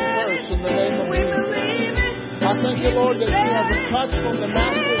man can curse in the name of Jesus. I thank you, Lord, that she has a touch from the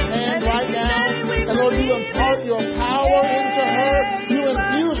Master's hand right now. And Lord, you impart your power into her. You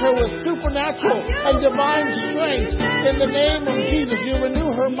infuse her with supernatural and divine strength in the name of Jesus. You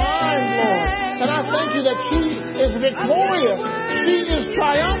renew her mind, Lord. And I thank you that she is victorious. She is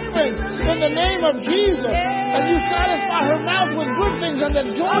triumphant in the name of Jesus. And you satisfy her mouth with good things, and the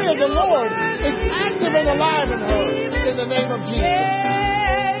joy of the Lord is active and alive in her in the name of Jesus.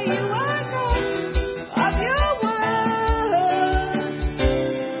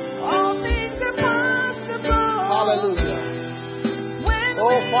 Hallelujah.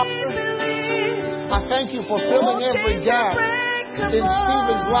 Oh, Father, I thank you for filling every gap in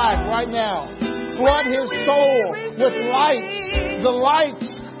Stephen's life right now. Flood his soul with light. The light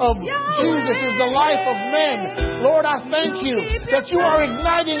of Jesus is the life of men. Lord, I thank you that you are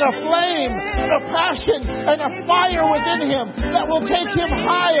igniting a flame, a passion, and a fire within him that will take him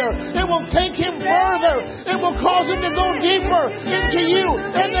higher. It will take him further. It will cause him to go deeper into you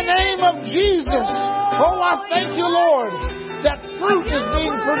in the name of Jesus. Oh, I thank you, Lord, that fruit is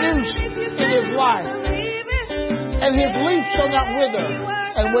being produced in his life. And his leaf shall not wither.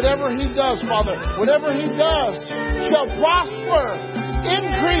 And whatever he does, Father, whatever he does shall prosper,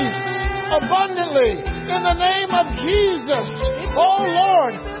 increase abundantly in the name of Jesus. Oh,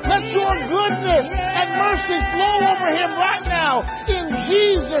 Lord, let your goodness and mercy flow over him right now in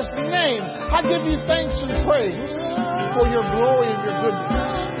Jesus' name. I give you thanks and praise for your glory and your goodness.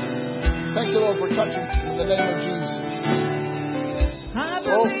 Thank you, Lord, for touching in the name of Jesus.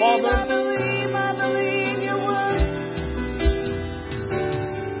 Oh, Father,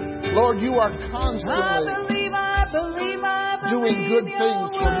 Lord, you are constantly doing good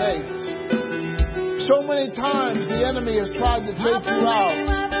things for Nate. So many times the enemy has tried to take you out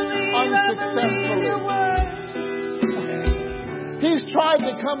unsuccessfully. He's tried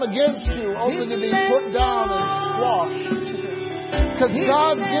to come against you only to be put down and squashed. Because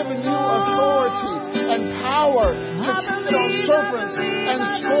God's given you authority and power to tread on serpents and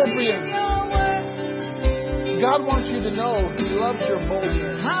scorpions. God wants you to know He loves your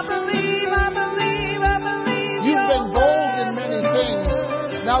boldness. You've been bold in many things.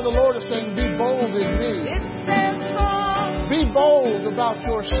 Now the Lord is saying, be bold in me. Be bold about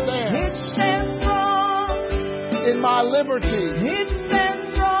your stance. In my liberty.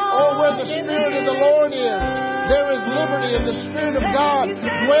 Oh, where the Spirit of the Lord is, there is liberty, and the Spirit of God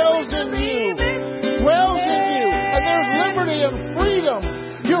dwells in you. Dwells in you. And there's liberty and freedom.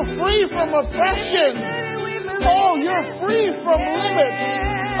 You're free from oppression. Oh, you're free from limits.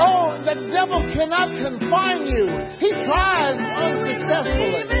 Oh, the devil cannot confine you. He tries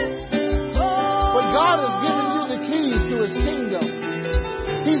unsuccessfully. But God has given you the keys to His kingdom.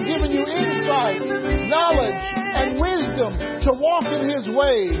 He's given you insight, knowledge, and wisdom to walk in His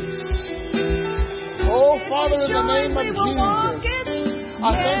ways. Oh, Father, in the name of Jesus,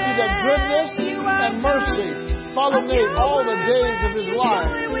 I thank you that goodness and mercy follow Nate all the days of his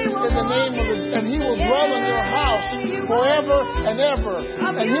life in the name of His, and he will dwell in your house forever and ever,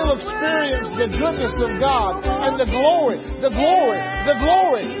 and he'll experience the goodness of God and the glory, the glory, the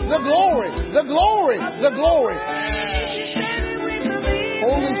glory, the glory, the glory, the glory.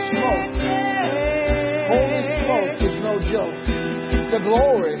 Holy smoke is no joke. The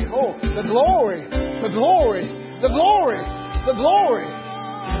glory, oh, the glory, the glory, the glory, the glory,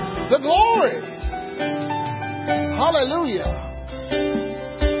 the glory. Hallelujah.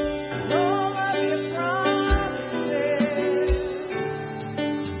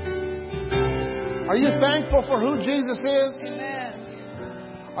 Are you thankful for who Jesus is?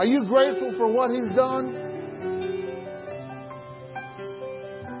 Amen. Are you grateful for what He's done?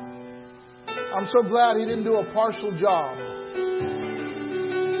 I'm so glad He didn't do a partial job.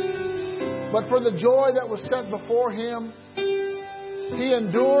 But for the joy that was set before Him, He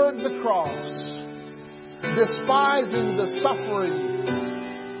endured the cross, despising the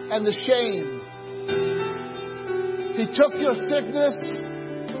suffering and the shame. He took your sickness,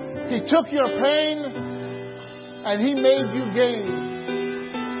 He took your pain, and He made you gain.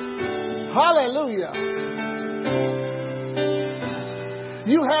 Hallelujah.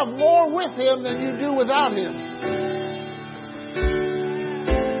 You have more with Him than you do without Him.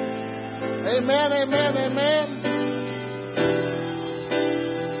 Amen, amen, amen.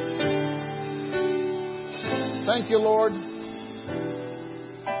 Thank you, Lord.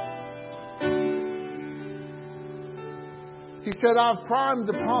 He said, I've primed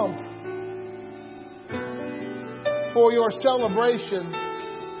the pump for your celebration.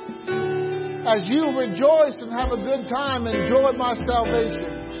 As you rejoice and have a good time, enjoy my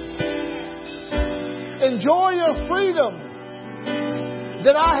salvation. Enjoy your freedom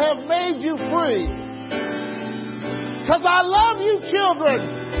that I have made you free. Because I love you, children.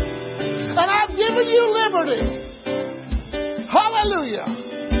 And I've given you liberty. Hallelujah.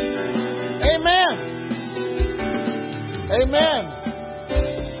 Amen. Amen.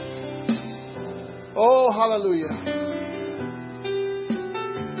 Oh, hallelujah.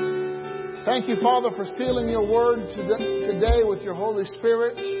 Thank you, Father, for sealing your word today with your Holy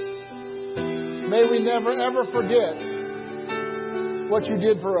Spirit. May we never, ever forget what you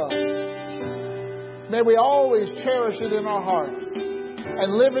did for us. May we always cherish it in our hearts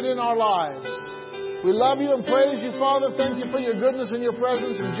and live it in our lives. We love you and praise you, Father. Thank you for your goodness and your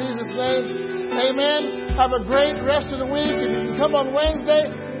presence. In Jesus' name, amen. Have a great rest of the week. If you can come on Wednesday,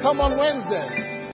 come on Wednesday.